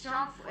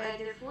strong.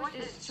 Their force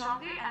is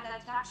stronger, and the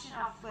attraction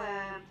of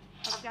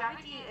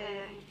gravity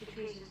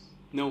decreases.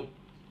 No.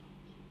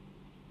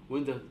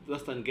 When the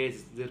dust and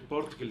gases, their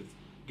particles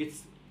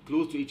gets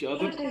close to each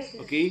other,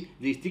 okay,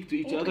 they stick to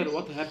each other.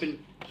 What happened?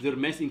 Their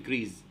mass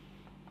increase.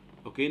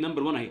 Okay,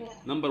 number one,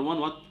 number one,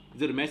 what?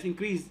 Their mass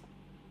increase.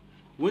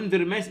 When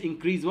their mass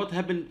increase, what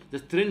happened? The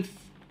strength,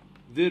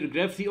 their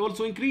gravity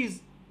also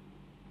increase.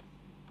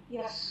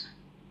 Yes.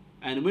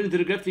 And when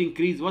their gravity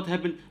increase, what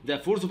happened? The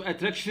force of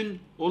attraction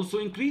also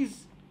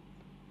increase.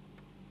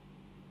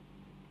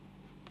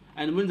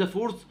 And when the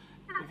force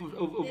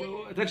of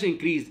attraction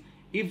increase,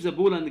 if the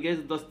ball and the gas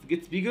dust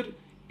gets bigger,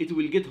 it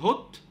will get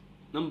hot,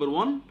 number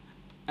one,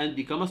 and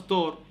become a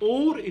star,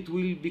 or it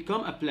will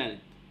become a planet.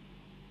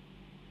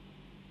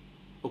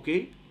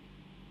 Okay?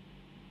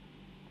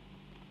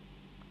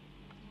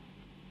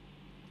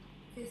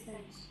 Okay,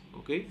 thanks.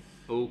 Okay?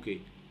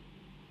 Okay.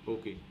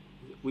 Okay.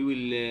 we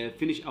will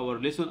finish our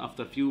lesson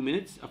after few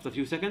minutes, after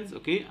few seconds,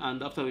 okay?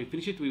 And after we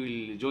finish it, we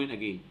will join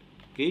again,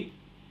 okay?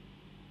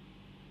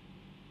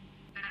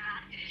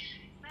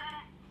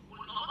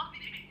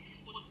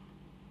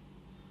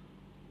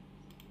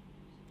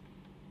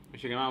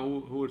 ماشي يا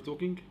جماعة, who are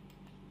talking?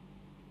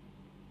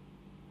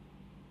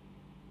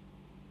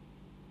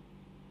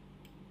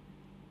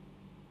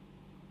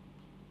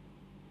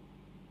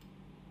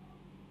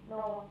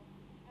 No.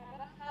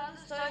 How to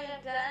start your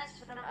plans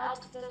from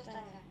out of the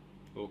tank.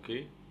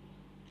 Okay.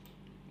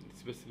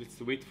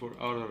 Let's wait for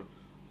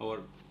our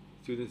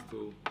students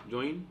to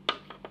join.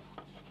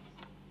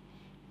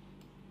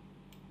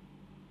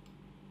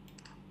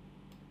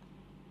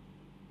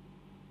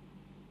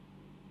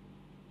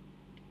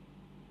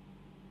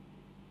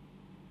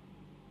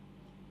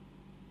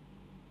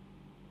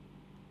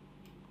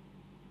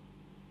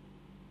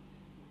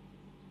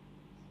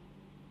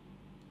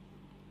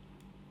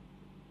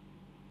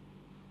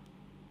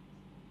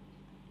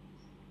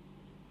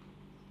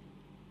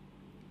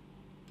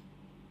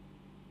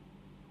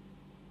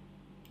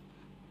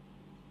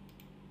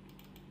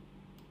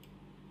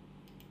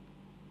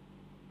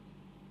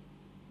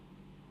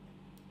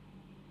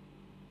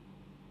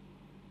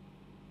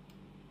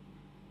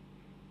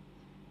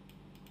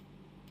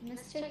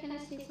 Mister, can I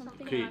say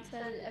something Okay.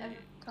 until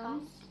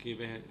comes? Okay,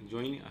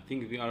 join. I think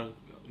we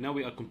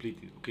are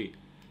completed. Okay.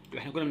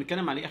 احنا كنا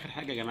بنتكلم على ايه اخر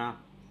حاجة يا جماعة؟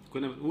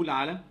 كنا بنقول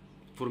على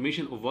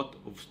formation of what?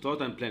 Of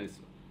stars and planets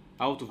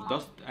out of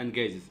dust and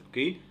gases.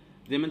 Okay.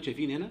 زي ما انتم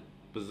شايفين هنا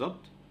بالظبط.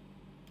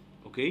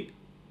 Okay.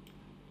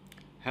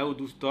 How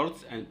do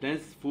stars and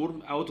planets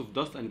form out of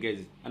dust and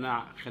gases؟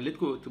 انا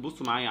خليتكم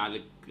تبصوا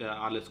معايا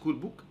على سكول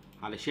بوك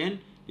علشان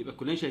يبقى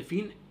كلنا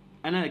شايفين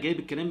انا جايب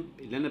الكلام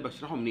اللي انا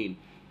بشرحه منين.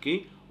 Okay.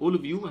 All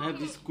of you have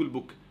this school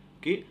book.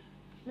 Okay.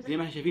 زي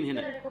ما احنا شايفين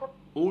هنا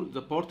all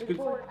the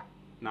particles.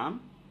 نعم.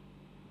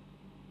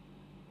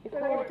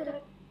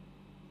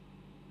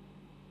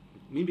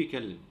 مين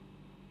بيتكلم؟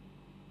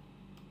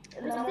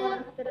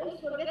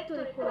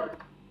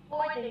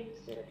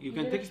 You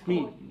can text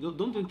me.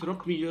 Don't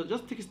interrupt me.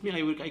 Just text me.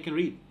 I can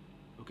read.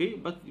 Okay.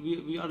 But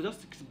we are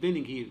just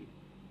explaining here.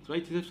 Try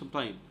to save some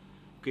time.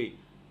 Okay.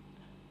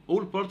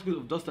 All particles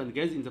of dust and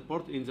gas in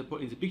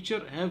the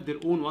picture have their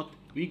own what?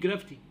 Weak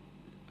gravity.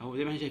 اهو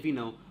زي ما احنا شايفين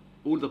اهو.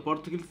 All the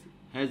particles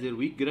has their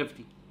weak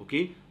gravity.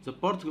 Okay. The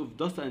particles of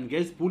dust and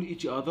gas pull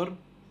each other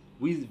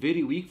with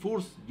very weak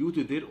force due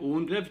to their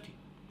own gravity.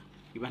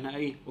 يبقى احنا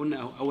ايه قلنا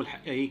اهو اول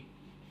حاجه ايه؟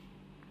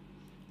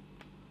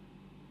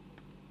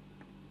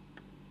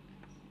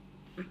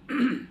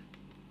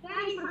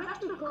 Daddy forgot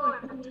to record.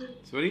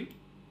 Sorry.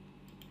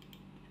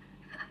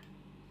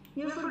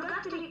 You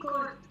forgot to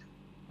record.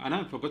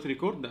 أنا forgot to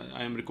record.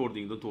 I am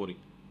recording. Don't worry.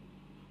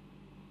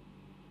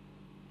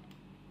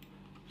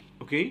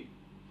 Okay.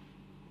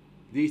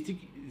 They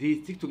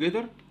stick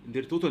together.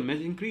 Their total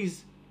mass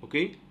increase.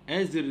 Okay.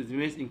 As their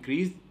mass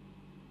increase,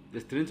 the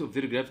strength of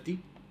their gravity.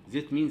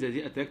 That means that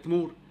they attract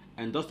more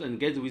and dust and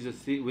gas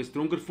with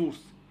stronger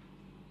force.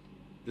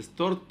 They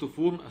start to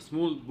form a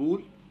small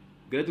ball.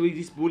 Gradually,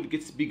 this ball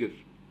gets bigger.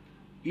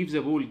 If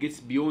the ball gets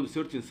beyond a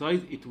certain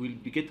size, it will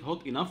get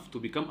hot enough to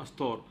become a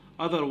star.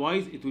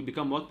 Otherwise, it will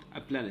become what?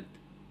 A planet.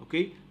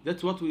 Okay?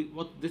 That's what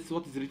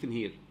is written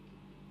here.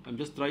 I'm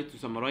just trying to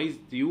summarize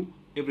to you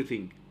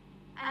everything.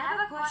 I have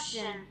a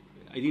question.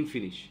 I didn't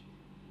finish.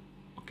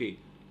 Okay.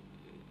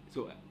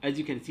 So as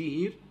you can see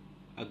here,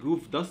 a group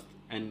of dust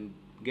and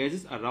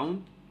gases around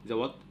the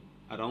what?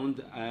 Around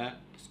a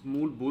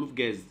small ball of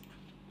gas.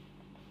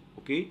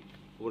 Okay?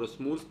 Or a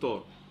small star.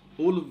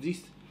 All of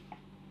these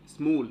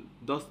small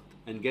dust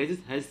and gases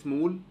has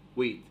small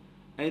weight.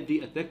 As they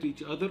attract to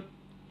each other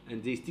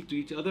and they stick to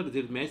each other,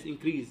 their mass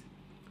increase.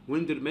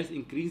 When their mass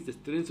increase, the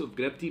strength of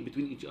gravity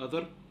between each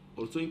other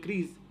also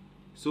increase.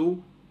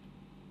 So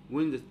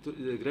when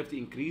the gravity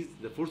increase,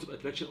 the force of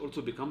attraction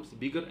also becomes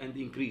bigger and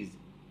increase.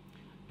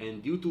 And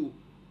due to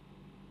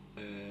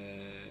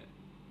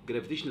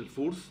gravitational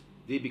force,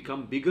 they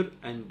become bigger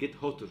and get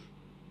hotter.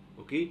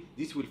 Okay,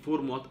 this will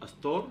form what? A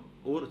star,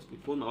 or it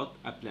will form what?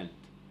 A planet.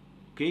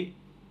 Okay,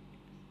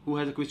 who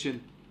has a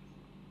question?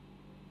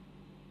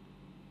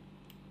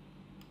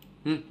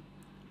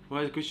 Who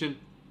has a question?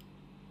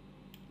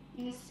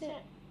 Mister,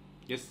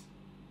 Yes.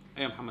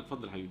 ايه يا محمد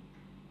اتفضل يا حبيبي.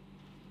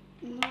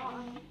 no,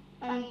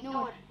 I'm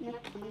Noor.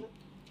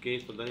 اوكي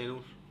اتفضلي يا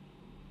نور.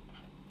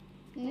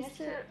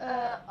 Mister,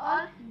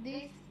 all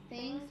these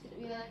things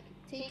we like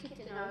take it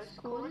in our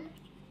school.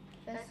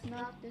 That's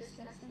not this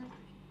lesson.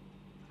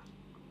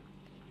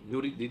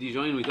 Noor, did you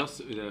join with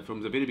us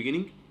from the very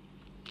beginning?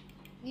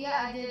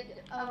 Yeah, I did.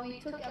 We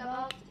took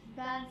about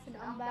balanced and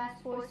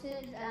unbalanced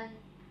forces and.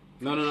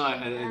 No.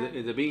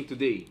 In the beginning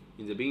today.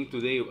 In the beginning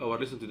today of our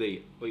lesson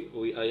today,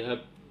 I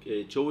have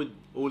showed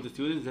all the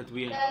students that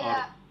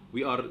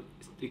we are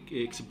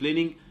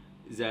explaining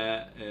the.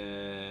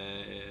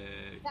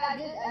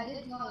 I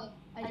did know.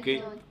 Okay.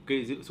 Okay.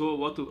 So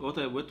what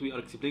we are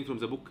explaining from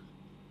the book?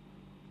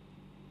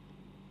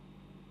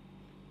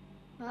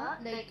 Huh?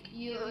 Like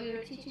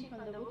you're teaching from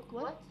the book?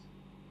 What?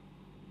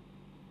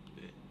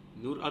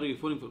 Noor, are you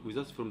following with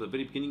us from the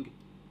very beginning?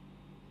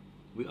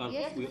 We are.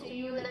 Yes, We, so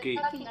you were okay.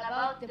 talking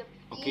about the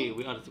Okay. being.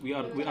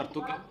 We are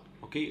talking.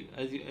 Okay.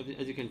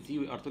 As you can see,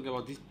 we are talking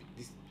about this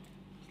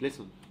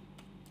lesson.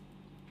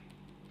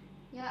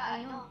 Yeah,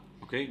 I know.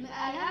 Okay.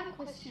 I have a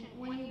question.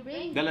 When you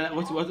bring لا لا لا.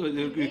 What you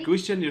your bring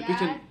question? Your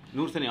question. gas,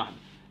 نور ثانية واحدة.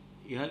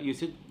 You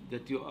said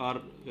that you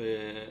are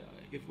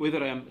if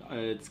whether I am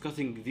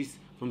discussing this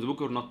from the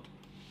book or not.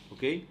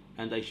 Okay.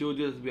 And I showed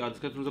you that we are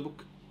discussing from the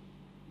book.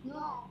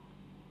 no.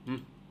 Hmm.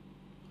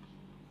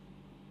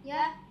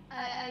 Yeah,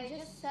 I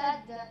just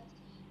said that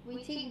we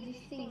take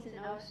these things in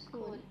our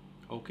school.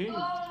 Okay.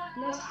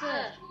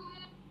 Master.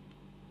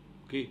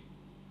 Okay.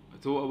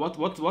 So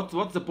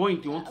what's the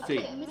point you want to Okay,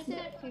 say? Mister,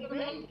 if we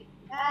bring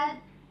gas.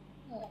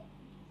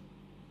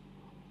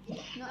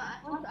 No, I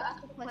want to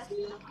ask a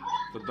question.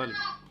 اتفضلي.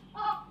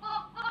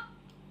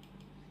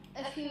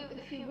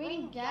 If you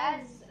bring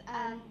gas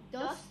and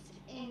dust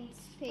in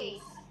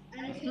space,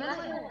 and if you put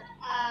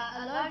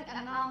a large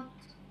amount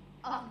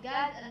of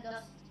gas and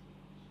dust,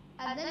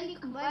 and then you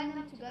combine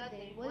them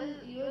together, will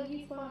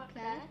you form a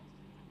planet?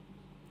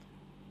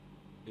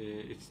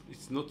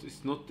 It's not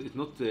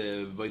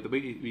by the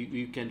way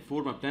we can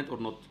form a planet or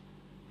not.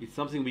 It's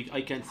something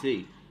I can't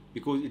say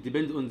because it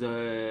depends on the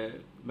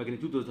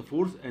magnitude of the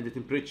force and the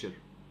temperature.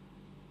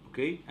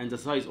 Okay, and the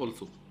size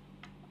also.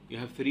 You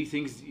have three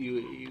things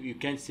you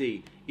can't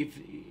say.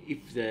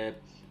 If there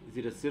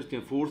is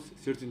certain force,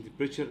 certain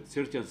temperature,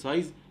 certain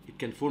size, it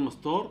can form a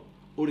star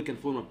or it can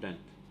form a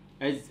planet.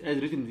 As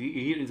written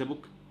here in the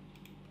book.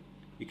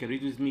 You can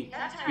read with me.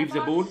 If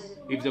the ball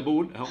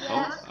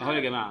اهو يا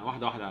جماعه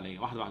واحده عليا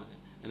واحده.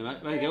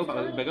 انا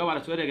بجاوب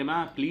على سؤال يا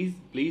جماعه. Please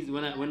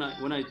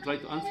when I try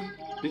to answer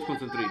please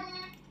concentrate.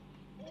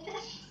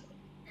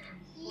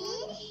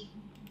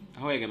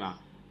 اهو يا جماعه.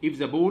 If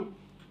the ball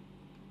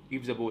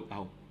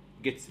اهو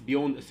gets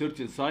beyond a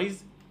certain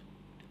size,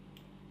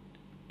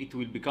 it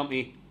will become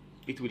ايه؟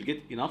 It will get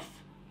enough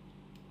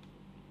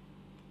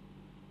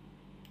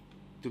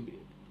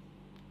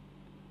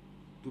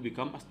to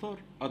become a star.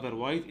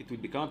 Otherwise it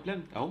will become a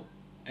planet. اهو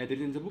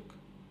added in the book.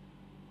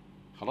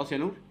 خلاص يا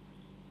نور؟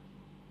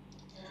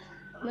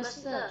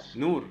 Master.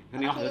 نور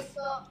ثانية واحدة Okay, بس. so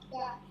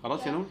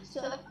خلاص يا نور؟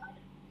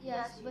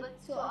 yes, but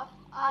so if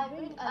I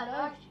bring a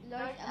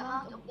large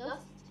amount of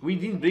dust. We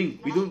don't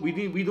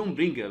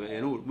bring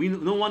يا نور.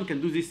 No one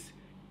can do this.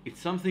 It's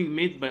something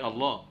made by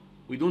Allah.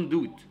 We don't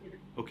do it.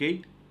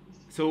 Okay?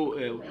 So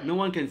no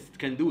one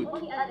can do it.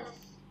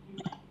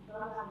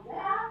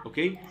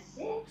 Okay?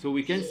 So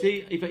we can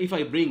say if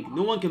I bring,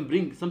 no one can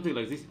bring something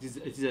like this.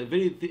 It is a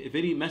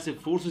very massive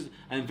forces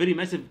and very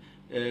massive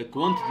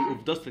quantity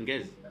of dust and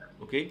gas.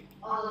 Okay?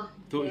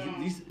 So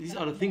these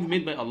are things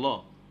made by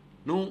Allah.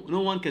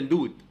 No one can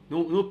do it.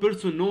 No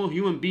person, no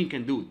human being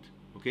can do it.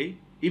 Okay?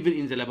 Even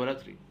in the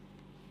laboratory.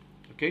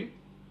 Okay?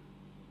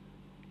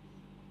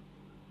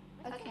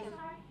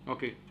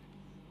 Okay.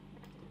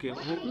 Okay.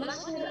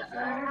 Master,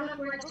 I have a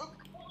question.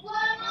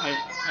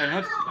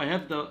 I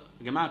have the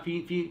يا جماعة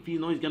في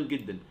noise جامد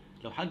جدا.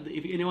 لو حد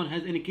if anyone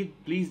has any kid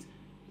please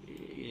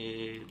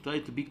try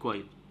to be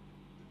quiet.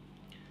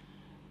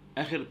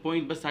 آخر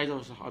point بس عايز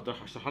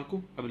أشرحها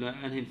لكم قبل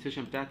ما أنهي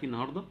السيشن بتاعتي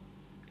النهاردة.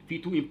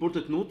 في two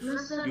important notes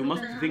you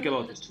must think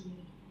about it.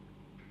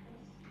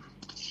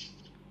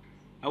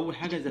 أول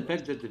حاجة the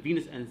fact that the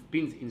Venus and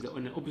spins in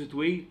an opposite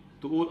way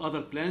to all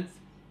other planets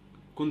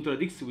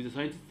contradicts with the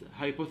scientists'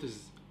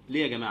 hypothesis.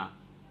 ليه يا جماعة؟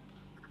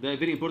 ده a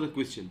very important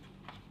question.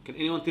 Can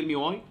anyone tell me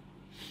why?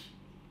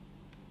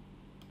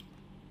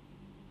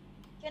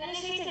 Can you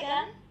say it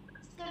again?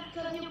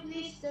 Can you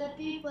please tell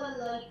people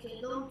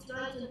don't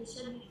try to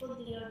understand before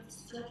they are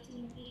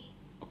distracting me?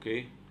 Okay.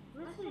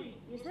 Listen,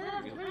 you said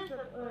that Venus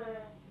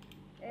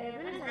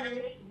and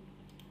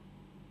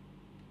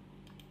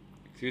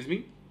Excuse me?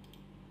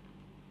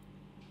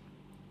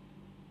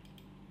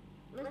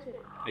 listen.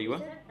 أيوة.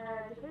 You said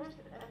the first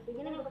at the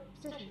beginning of the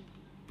session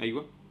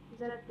أيوة.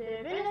 that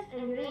Venus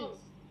and Uranus.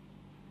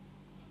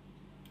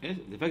 Yes,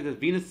 the fact that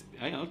Venus,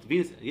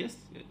 Venus, yes.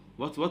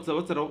 What's the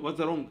wrong? What's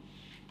wrong?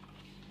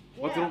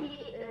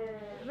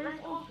 Venus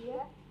also,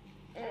 yeah.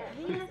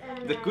 Venus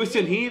and. The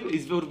question here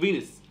is for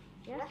Venus.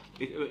 Yes.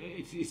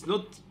 It's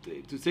not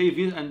to say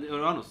Venus and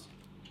Uranus.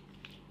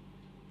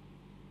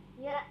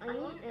 Yeah, I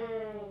mean,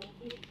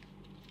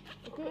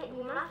 okay,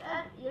 we must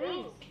add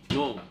Uranus.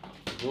 No,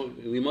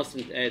 we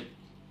mustn't add.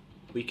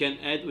 We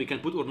can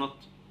put or not.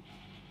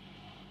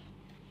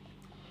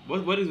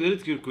 What is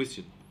your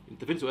question?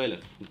 انت فين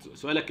سؤالك؟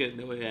 سؤالك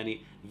يعني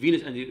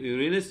Venus and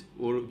Uranus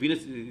or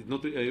Venus is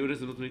not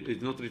Uranus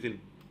is not written.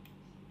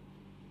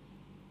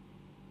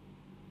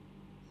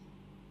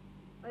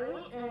 I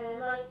mean,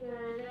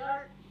 there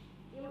are.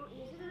 You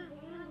said at the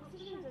beginning of the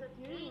session that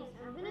Uranus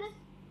and Venus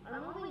are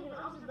moving in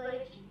opposite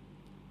direction.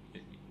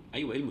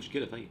 ايوه ايه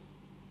المشكلة طيب؟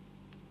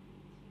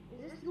 Is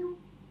this true?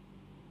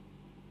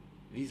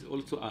 This is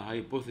also a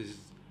hypothesis.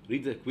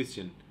 Read the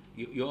question.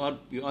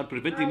 You are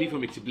preventing me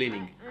from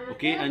explaining.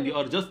 Okay, and you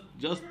are just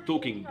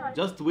talking.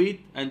 Just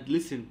wait and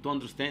listen to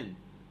understand.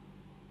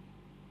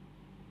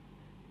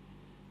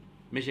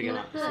 ماشي يا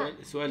جماعه.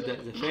 السؤال ده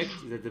the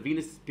fact that the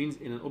Venus spins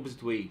in an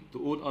opposite way to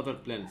all other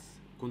planets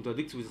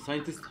contradicts with the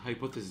scientist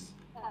hypothesis.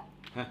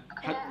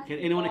 Can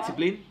anyone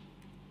explain?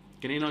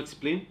 Can anyone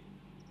explain?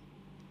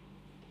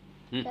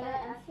 Can I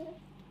answer?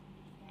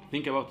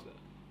 Think about it.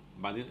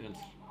 بعدين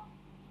answer.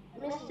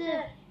 Mister,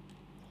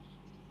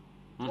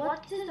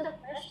 what is the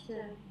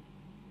question?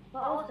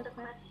 What was the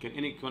question? Can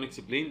anyone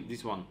explain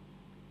this one?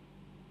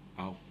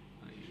 Oh,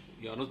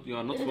 you are not Is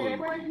there following.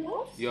 one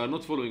notes? You are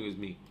not following with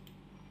me.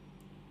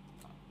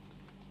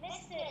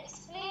 Mister,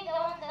 explain the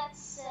one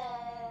that's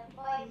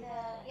by the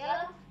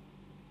yellow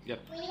Yep.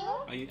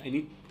 wheel.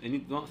 I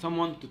need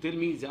someone to tell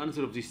me the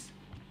answer of this.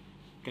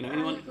 Can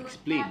anyone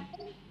explain?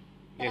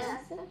 Yes.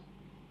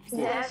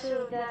 The answer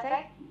of the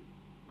fact.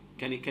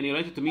 Can you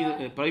write it to me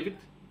private?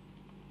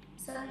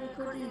 Sun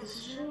recording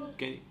decision.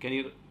 Can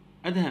you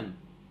أدهم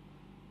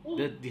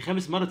دي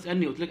 5 مرة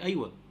تسألني قلت لك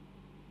أيوه.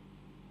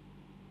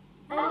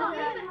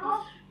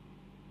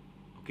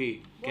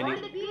 Okay. Can Why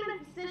you the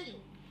payment decision?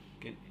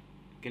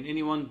 can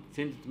anyone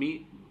send it to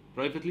me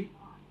privately?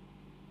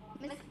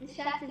 The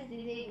chat is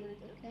disabled,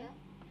 okay?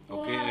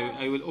 Okay.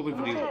 I will open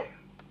for you.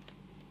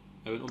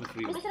 I will open for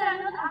you. Mister, I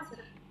will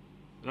answer.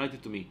 Write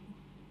it to me.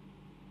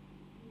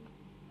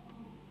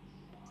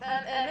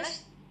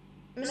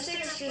 Mr.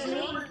 Excuse me.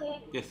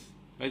 Yes.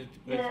 Write it to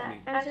me.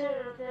 Answer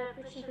the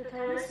question to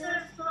time. Sir,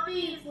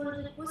 sorry for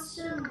the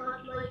question, but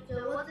like,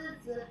 what is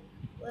the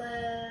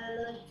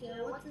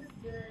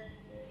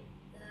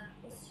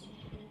question?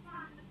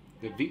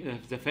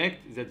 The fact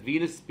that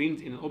Venus spins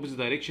in an opposite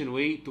direction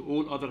way to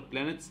all other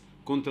planets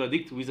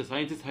contradict with the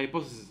scientist's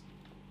hypothesis.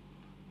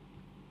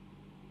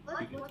 What?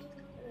 I didn't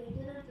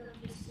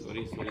understand.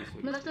 Sorry.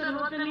 Mister,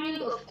 what the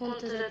meaning of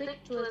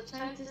contradict to a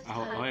scientist?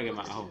 أهو يا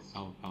جماعة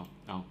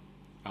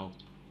أهو.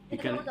 You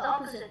It's the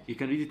opposite.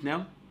 can read it now.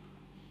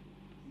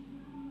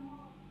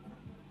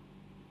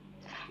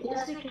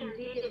 Yes, you can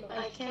read it, but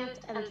I can't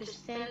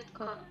understand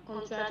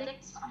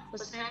contradicts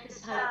with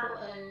scientist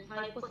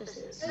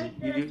hypothesis.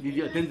 Did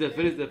you attend the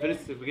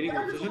first beginning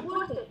of the session?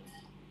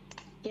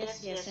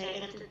 Yes, I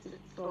entered it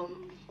from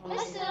Mister,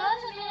 what's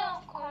the meaning of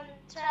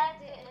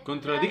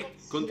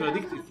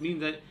Contradict it means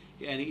that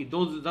يعني it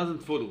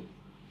doesn't follow.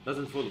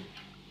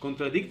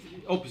 Contradict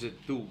opposite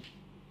to.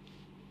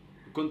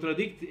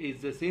 Contradict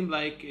is the same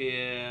like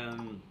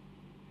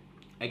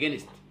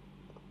against.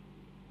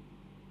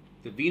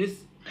 The Venus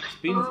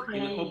spins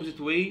in an opposite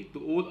way to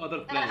all other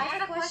I planets.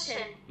 have a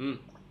question.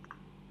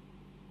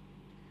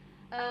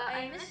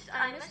 I missed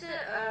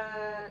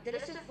the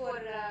lesson for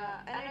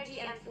energy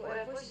and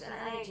forces and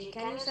energy.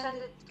 Can you send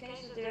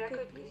the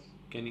record, please?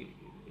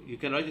 You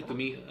can write it to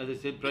me, as I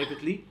said,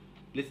 privately.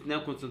 Let's now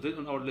concentrate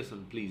on our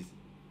lesson, please.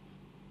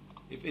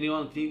 If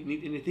anyone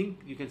need anything,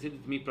 you can send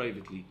it to me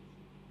privately.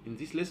 In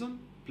this lesson,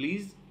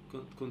 please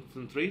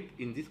concentrate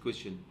in this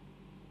question.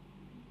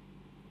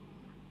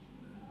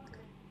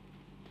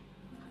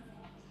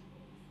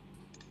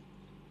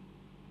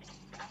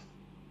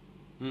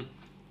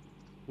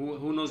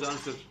 Who knows the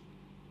answer?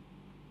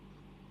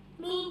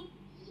 Me.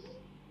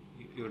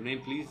 Your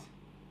name, please.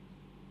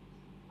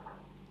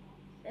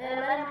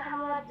 Madam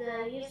Muhammad,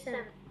 you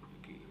send.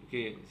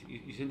 Okay.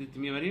 You send it to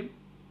me, Mariam?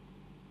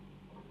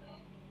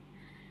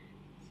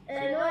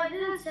 No, I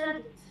didn't send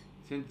it.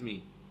 Send to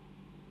me.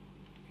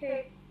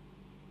 Okay.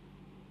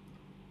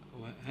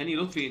 هاني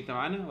لطفي انت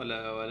معانا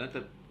ولا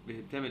انت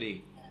بتعمل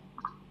ايه؟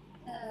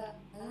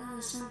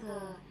 أنا send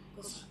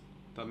question.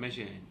 طب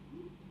ماشي يا هاني.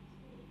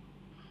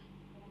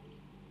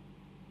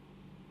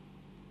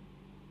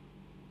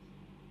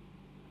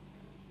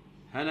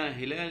 Hannah,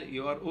 Hilal,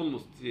 you are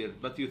almost there,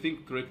 but you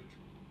think correct,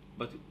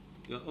 but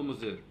you are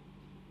almost there.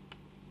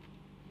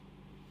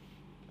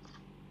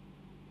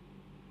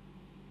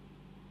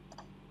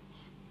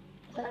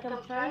 like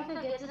I'm trying to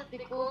get it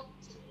because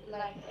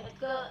like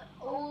it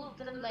all of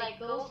them like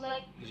goes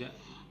like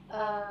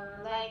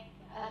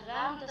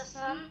around the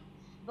sun,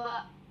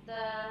 but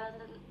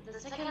the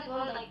second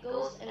one like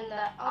goes in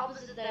the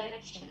opposite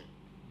direction.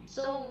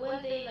 So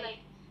when they like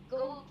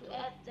go to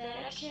that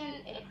direction,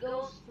 it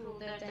goes to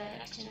their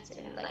directions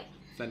and like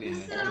ثانية. What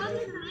is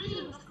the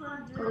meaning of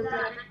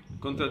contradict?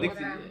 Contradict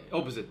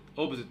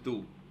opposite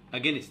to,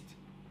 against,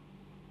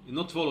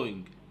 not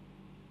following.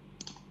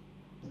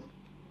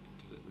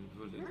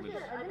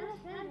 Mister, I didn't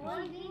send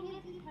one thing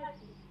yet is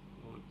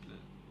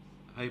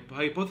hypothesis.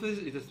 Hypothesis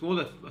is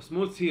a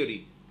small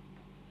theory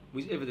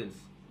with evidence.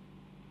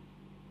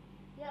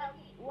 Yeah,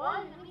 okay.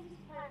 One makes it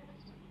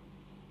hypothesis.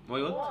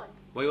 Why what? One.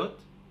 Why what?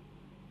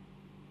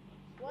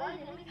 One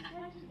makes it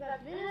hypothesis that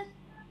Venus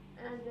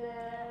and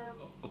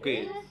Okay.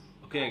 Venus.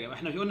 Okay يا جماعة،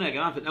 احنا قلنا يا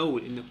جماعة في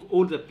الأول إن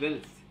all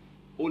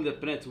the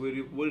planets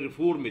were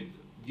formed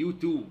due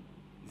to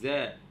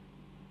the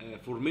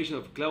formation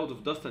of cloud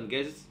of dust and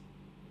gases.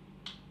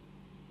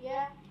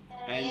 Yeah.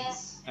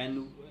 Yes.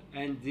 And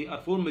they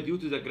are formed due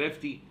to the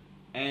gravity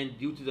and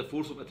due to the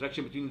force of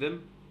attraction between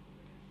them.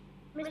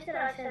 Mister,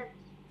 I said.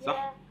 صح؟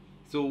 Yeah.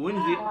 So when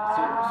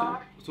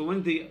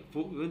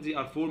they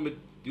are formed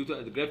due to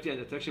the gravity and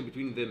attraction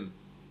between them,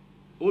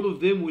 all of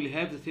them will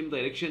have the same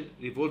direction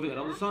revolving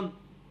around the sun.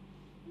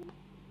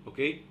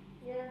 Okay?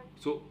 Yeah.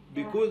 So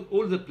because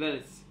all the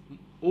planets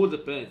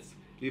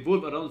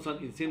revolve around the sun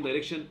in the same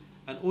direction,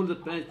 and all the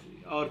planets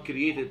are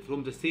created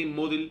from the same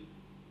model,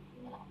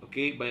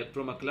 okay,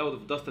 from a cloud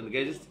of dust and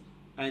gases,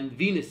 and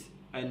Venus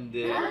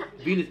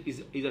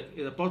is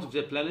a part of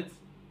the planets,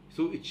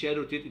 so it shall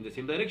rotate in the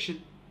same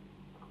direction,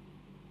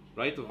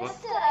 right? Of what?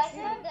 Mister, I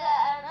found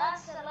an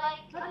answer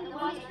like But the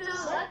one you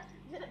just said.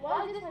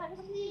 why this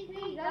hypothesis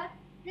think that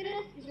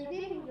Venus is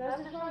rotating the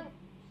other side?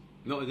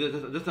 No,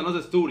 that's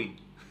another story.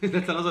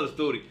 That's another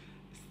story.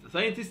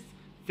 Scientists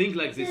think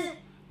like this,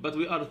 but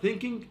we are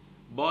thinking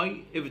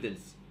by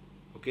evidence,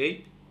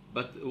 okay?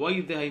 But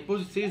why the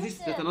hypothesis says this?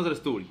 That's another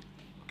story.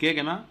 Okay يا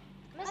جماعة؟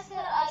 Mister,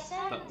 I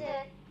sent طب.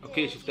 it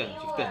اوكي to شفتها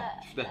you,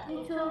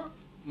 شفتها.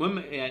 المهم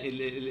يعني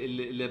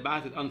اللي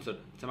بعت الانسر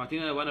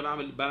سمعتيني وانا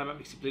بعمل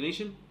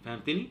اكسبلانيشن،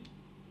 فهمتني؟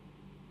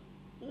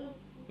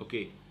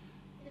 Okay.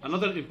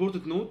 Another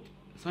important note: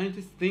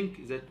 scientists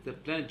think that the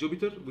planet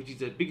Jupiter, which is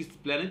the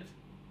biggest planet,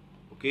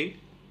 okay,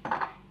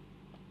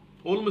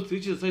 almost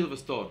reaches the size of a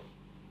star.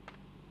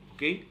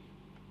 Okay.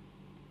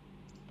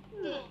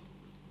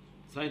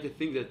 Scientists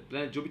think that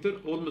planet Jupiter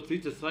almost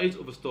reaches the size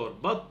of a star,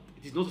 but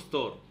it is not a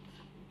star.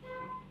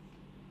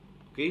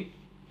 Okay.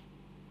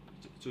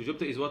 So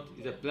Jupiter is what?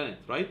 Is a planet,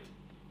 right?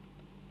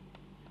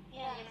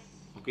 Yes.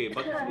 Okay,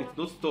 but it's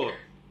not star,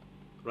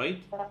 right?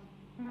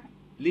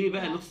 ليه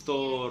بقى not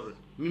star؟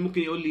 مين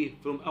ممكن يقول لي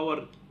from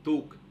our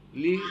talk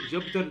ليه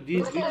جوبيتر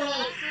دي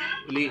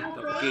ليه؟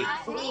 طب اوكي.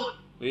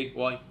 ايه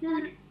واي؟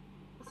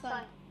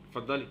 sun.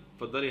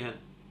 اتفضلي يا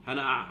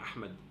هنا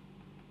احمد.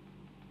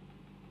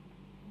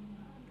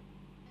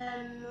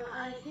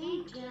 I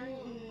think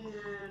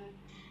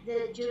the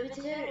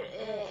Jupiter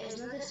is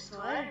not a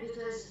star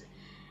because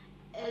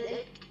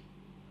like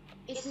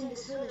it's in the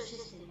solar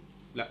system.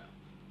 لا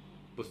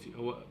بصي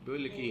هو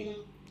بيقول لك ايه؟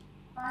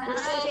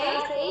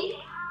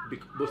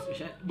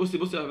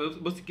 بصي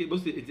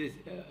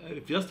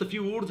just a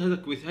few words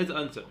has an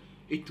answer.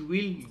 It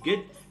will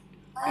get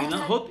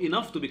hot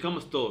enough to become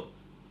a star.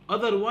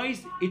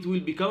 Otherwise it will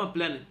become a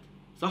planet.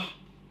 صح؟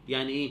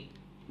 يعني ايه؟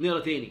 نقرا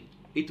تاني.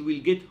 It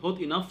will get hot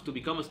enough to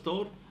become a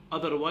star.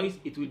 Otherwise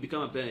it will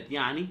become a planet.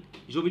 يعني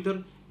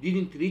Jupiter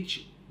didn't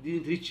reach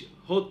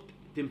hot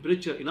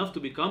temperature enough to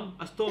become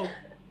a star.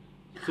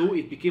 So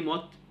it became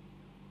what?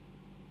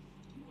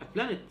 A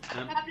planet.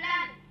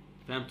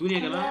 فهمتوني يا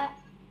جماعة؟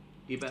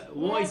 يبقى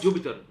why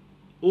Jupiter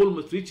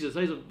almost reaches the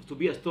size of to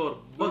be a star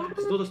but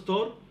it's not a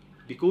star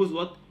because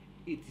what?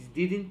 It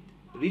didn't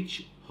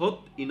reach hot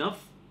enough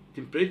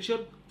temperature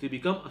to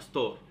become a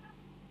star.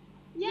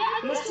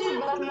 Mister,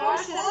 but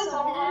Mars is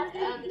hot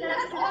and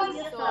it's not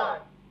a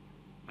star.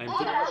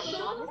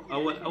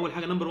 أول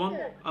حاجة number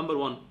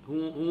one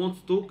who wants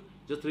to talk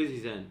just raise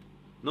his hand.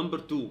 Number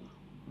two,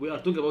 we are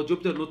talking about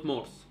Jupiter not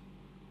Mars.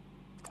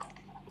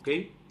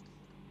 Okay?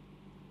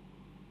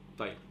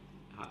 طيب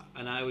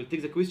and I will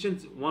take the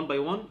questions one by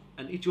one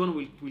and each one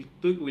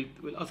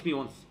will ask me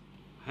once.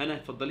 هنا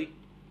اتفضلي.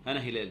 هنا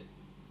هلال.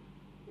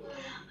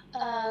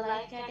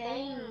 Like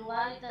again,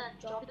 why that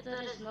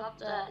Jupiter is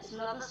not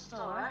a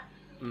star?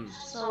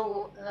 So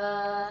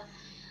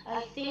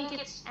I think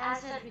it's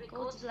answered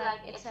because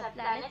like it's a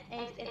planet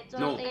and it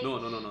don't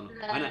No.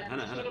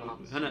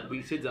 Hana,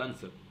 we said the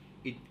answer.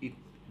 It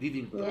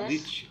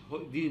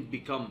didn't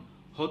become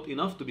hot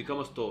enough to become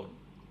a star.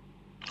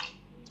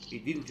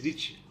 It didn't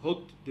reach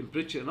hot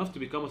temperature enough to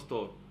become a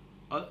star.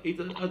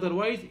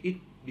 Otherwise it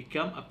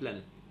become a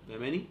planet.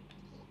 فاهماني؟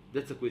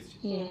 That's the question.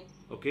 Yeah.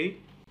 Okay.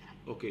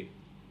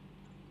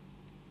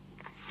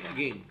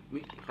 Again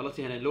خلاص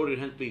يا هنا lower your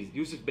hand please.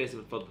 يوسف باسم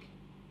اتفضل.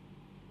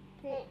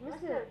 Okay,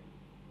 Mister.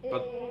 You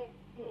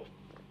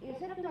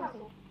said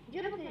something.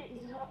 Jupiter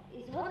is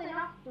hot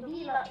enough to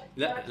be like.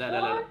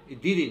 لا.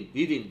 It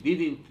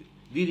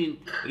didn't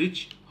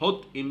reach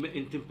hot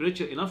in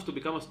temperature enough to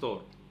become a star.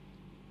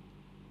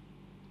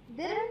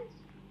 Didn't?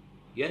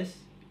 Yes.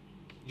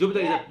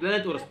 Jupiter is a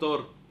planet or a star?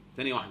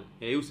 ثانية واحدة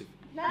يا يوسف.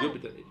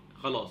 Jupiter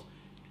خلاص.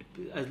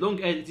 As long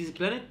as it is a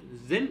planet,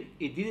 then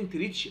it didn't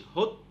reach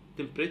hot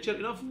temperature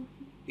enough.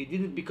 It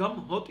didn't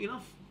become hot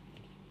enough.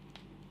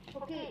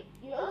 Okay,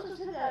 you also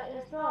said that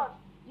it's a star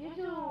due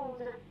to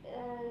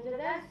the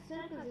gas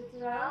circles it's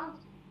around.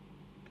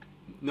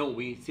 No,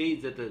 we say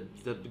that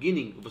the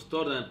beginning of a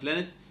star and a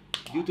planet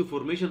due to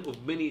formation of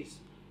many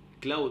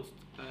clouds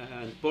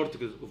and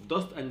particles of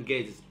dust and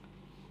gases.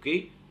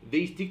 Okay,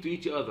 they stick to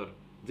each other.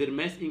 Their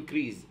mass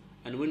increase,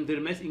 and when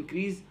their mass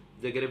increase,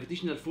 the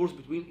gravitational force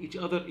between each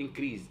other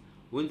increase.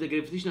 When the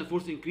gravitational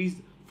force increase,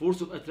 force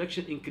of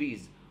attraction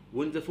increase.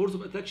 When the force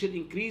of attraction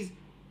increase,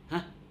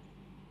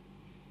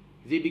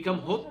 they become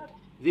hot.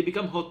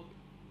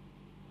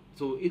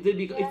 So if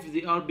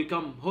they are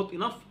become hot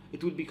enough,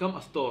 it will become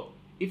a star.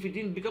 If it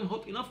didn't become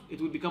hot enough, it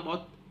will become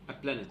what? A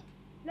planet.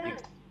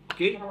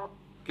 Okay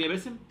يا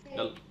باسم؟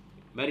 يلا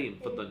مريم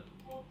اتفضلي.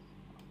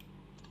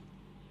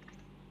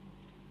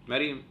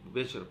 مريم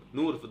بتشرب.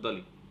 نور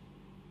اتفضلي.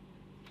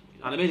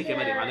 على مهلك يا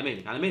مريم،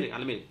 على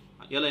مهلك.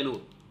 يلا يا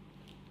نور.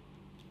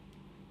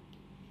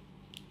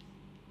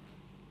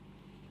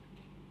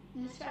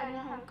 Mister, I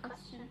don't have a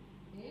question.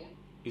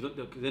 You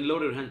don't, then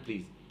lower your hand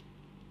please.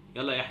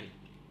 يلا يا يحيى.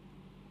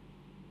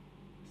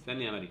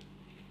 استني يا مريم.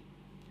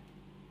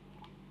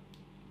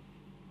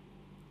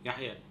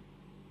 يحيى.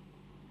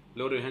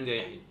 lower your hand يا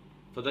يحيى.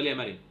 اتفضلي يا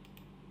مريم.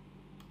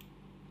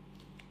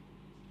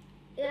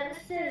 Yeah,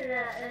 Mr.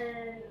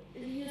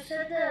 You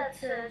said that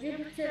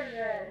Jupiter.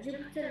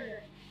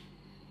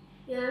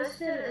 Yeah,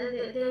 Mr.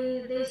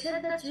 They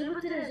said that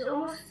Jupiter is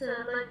almost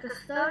like a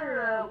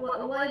star.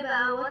 Why?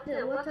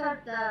 What are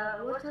the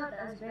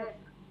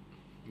aspects?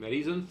 The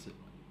reasons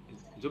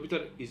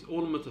Jupiter is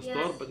almost a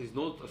star Yes. but is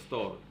not a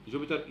star.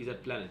 Jupiter is a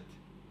planet.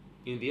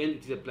 In the end,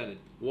 it is a planet.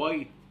 Why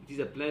it is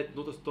a planet,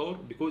 not a star?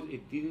 Because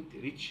it didn't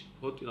reach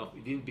hot enough.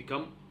 It didn't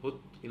become hot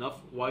enough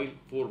while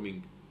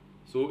forming.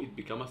 So it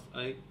becomes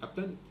a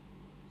planet.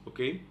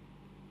 Okay?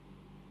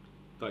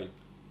 طيب.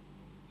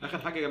 آخر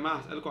حاجة يا جماعة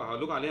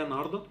هقول لكم عليها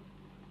النهاردة.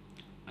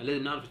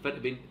 لازم نعرف الفرق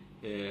بين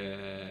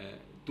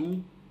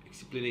two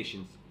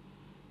explanations.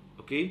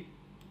 Okay?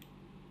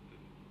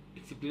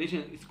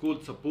 Explanation is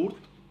called support.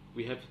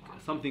 We have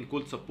something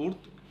called support.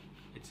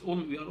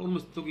 We are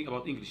almost talking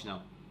about English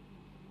now.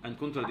 And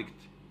contradict.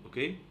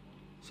 Okay?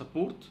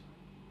 Support.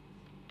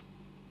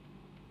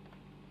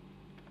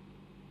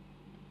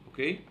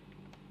 Okay?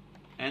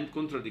 And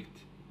contradict.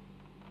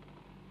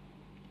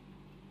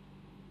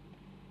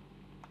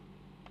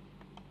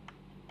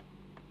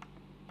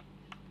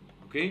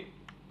 Okay?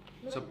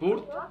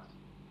 Support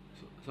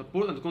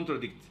and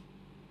contradict.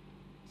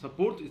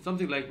 Support is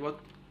something like what?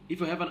 If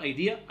you have an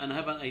idea and I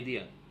have an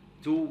idea,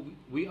 so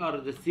we are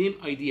the same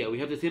idea, we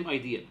have the same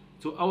idea,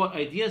 so our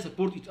ideas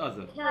support each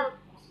other.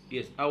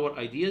 Yes, our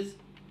ideas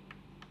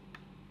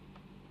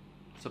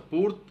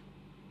support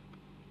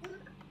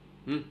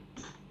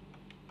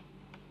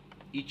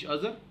each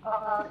other.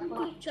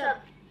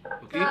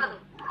 Okay?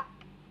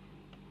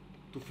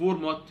 To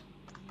form what?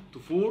 To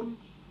form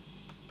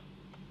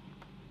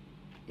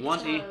one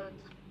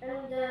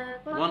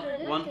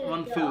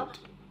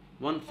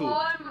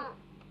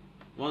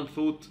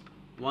thought,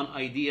 one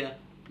idea,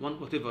 one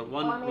whatever,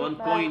 one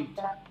point,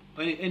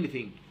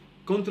 anything.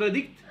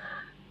 Contradict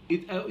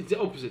it, it's the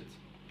opposite.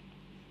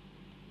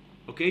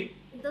 Okay?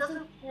 It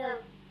doesn't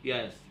help.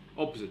 Yes,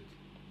 opposite.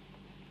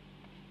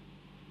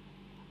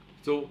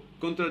 So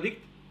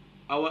contradict,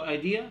 our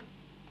idea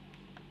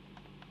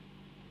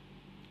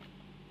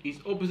is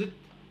opposite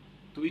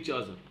to each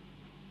other.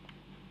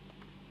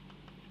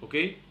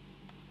 Okay?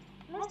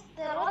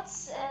 Mr.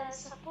 What's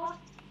support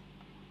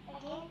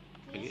again,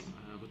 please?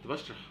 انا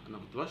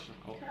كنت بشرح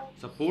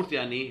support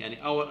يعني ايه؟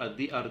 يعني our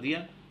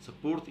idea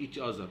support each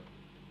other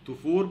to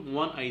form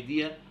one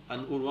idea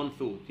and or one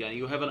thought. يعني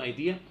you have an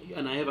idea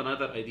and I have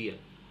another idea.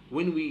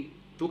 When we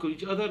talk to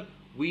each other,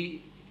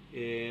 we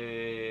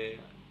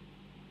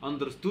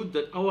understood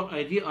that our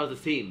idea are the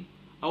same.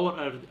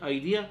 Our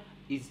idea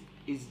is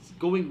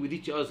going with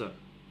each other.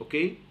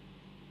 Okay?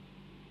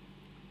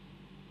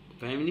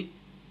 فاهمني؟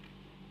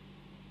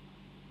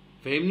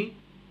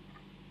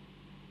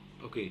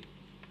 اوكي.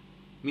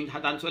 مين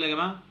حد عنده سؤال يا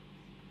جماعه؟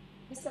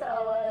 Mr.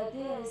 our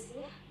idea is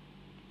ايه؟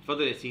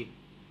 اتفضل يا ياسين.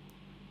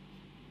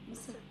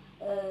 Mr.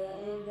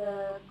 in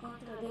the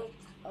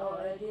contradict our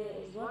idea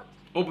is what?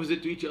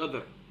 opposite to each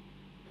other.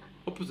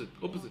 opposite.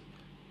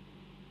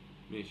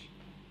 ماشي.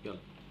 يلا.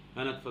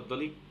 انا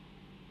اتفضلي.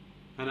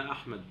 انا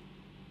احمد.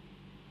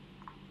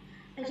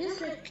 I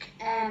just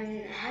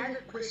have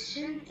a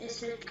question.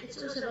 It's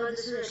also about the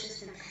solar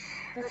system.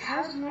 But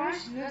how's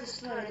Mars not a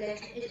star?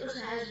 It also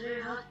has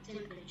very hot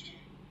temperature.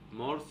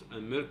 Mars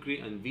and Mercury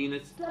and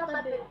Venus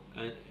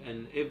and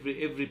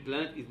every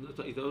planet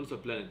is also a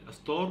planet. A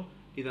star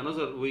is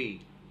another way.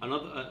 A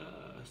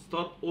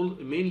star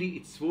mainly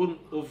it's form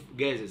of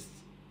gases,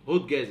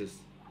 hot gases.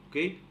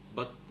 Okay,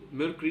 but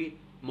Mercury,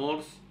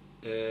 Mars,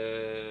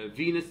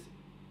 Venus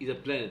is a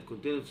planet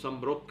containing some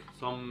rock,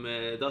 some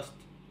dust.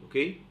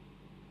 Okay,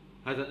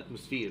 has an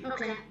atmosphere.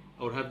 Okay.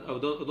 Or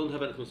don't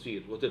have an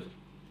atmosphere, whatever.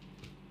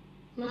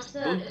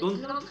 Master, Don't-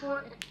 it's not for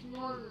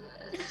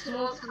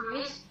small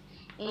size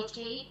in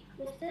shape.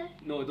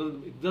 No, it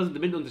doesn't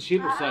depend on the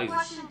shape or size.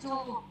 Question two.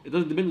 It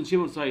doesn't depend on shape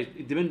or size.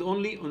 It depends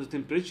only on the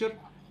temperature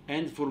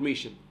and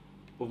formation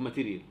of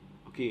material.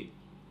 Okay.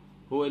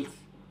 Who else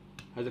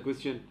has a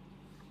question?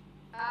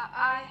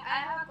 I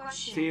have a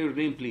question. Say your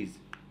name, please.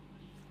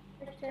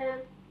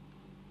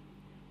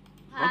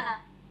 Hannah.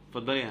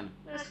 اتفضلي يا هنا.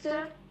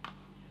 Mr.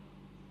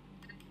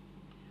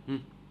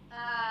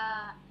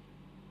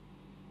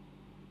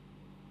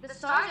 The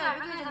stars are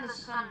bigger than the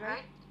sun,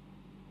 right?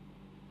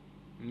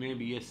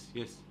 Maybe yes.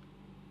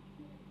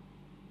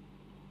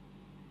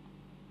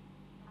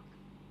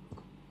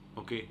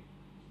 Okay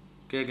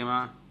يا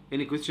جماعة.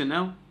 Any question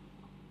now?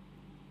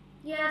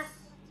 Yes.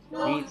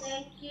 No, Please.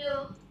 thank you.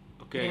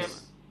 Okay.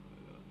 Yes.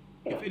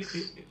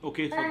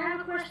 Okay. I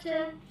have a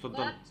question.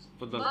 اتفضل.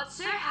 But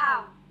sir,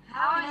 how?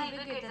 How are they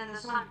bigger than the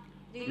sun?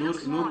 They look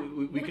small.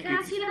 We We can,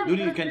 can see them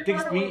Nuri, you can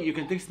text me. perfectly. You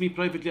can text me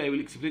privately. I will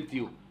explain to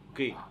you.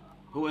 Okay.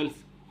 Who else?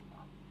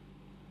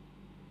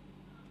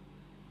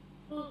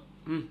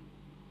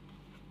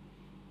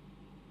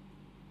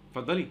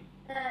 اتفضلي.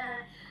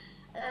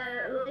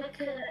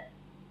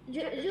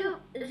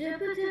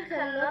 Jupiter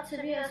cannot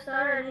be a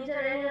star, neither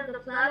any of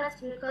the planets,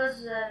 because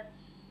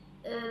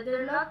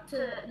they're not.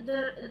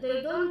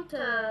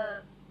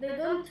 They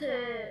don't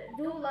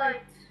do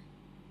light.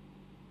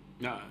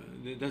 No,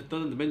 that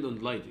doesn't depend on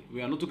light. We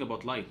are not talking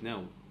about light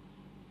now.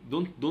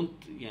 Don't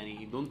يعني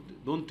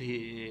don't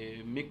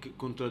make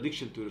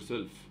contradiction to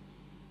yourself.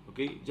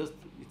 Okay, just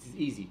it is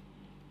easy.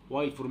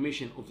 Why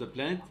formation of the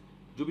planet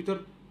Jupiter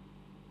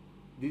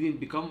didn't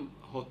become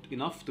hot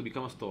enough to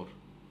become a star.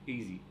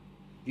 Easy.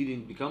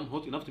 Didn't become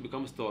hot enough to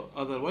become a star.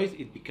 Otherwise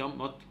it become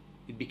what?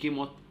 It became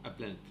what? A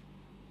planet.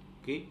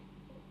 اوكي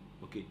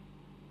اوكي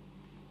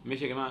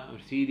ماشي يا جماعه،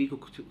 ميرسي ليكم،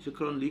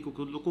 شكرا ليكم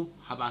كلكم.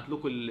 هبعت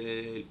لكم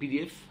البي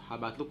دي اف،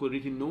 هبعت لكم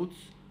الريتن نوتس.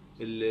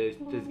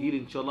 التسجيل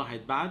ان شاء الله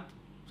هيتبعت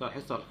في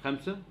الحصه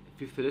الخامسه،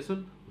 5th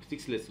ليسون و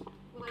 6th ليسون.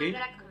 اوكي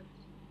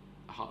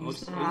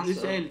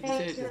لسه قايل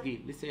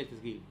تسجيل، لسه قايل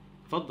تسجيل.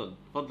 اتفضل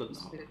اتفضل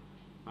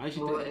معلش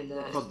انت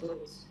اتفضل.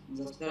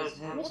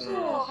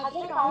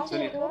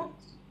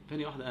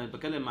 ثانيه واحده انا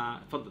بتكلم مع،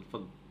 اتفضل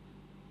اتفضل.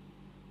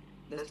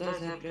 The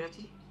stars have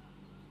gravity?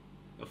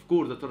 Of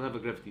course the stars have a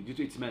gravity due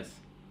to its mass.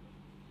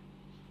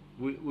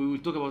 We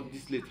will talk about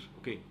this later.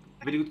 Okay,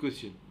 very good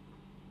question.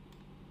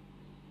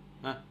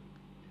 ها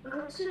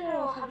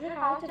حضرتك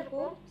عملت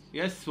ريكورد؟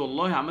 يس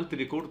والله عملت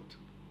ريكورد.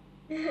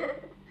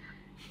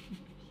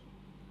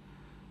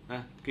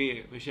 ها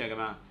اوكي ماشي يا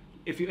جماعه.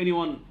 If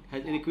anyone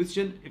has any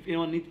question, if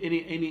anyone need any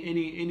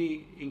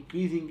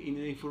increasing in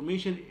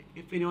information,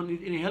 if anyone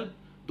needs any help,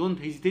 don't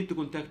hesitate to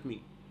contact me.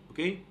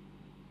 Okay?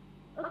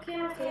 Okay.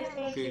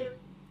 Thank you.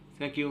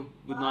 Thank you.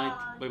 Good night.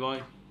 Bye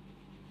bye.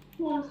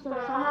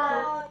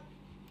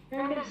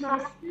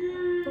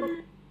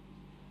 Bye.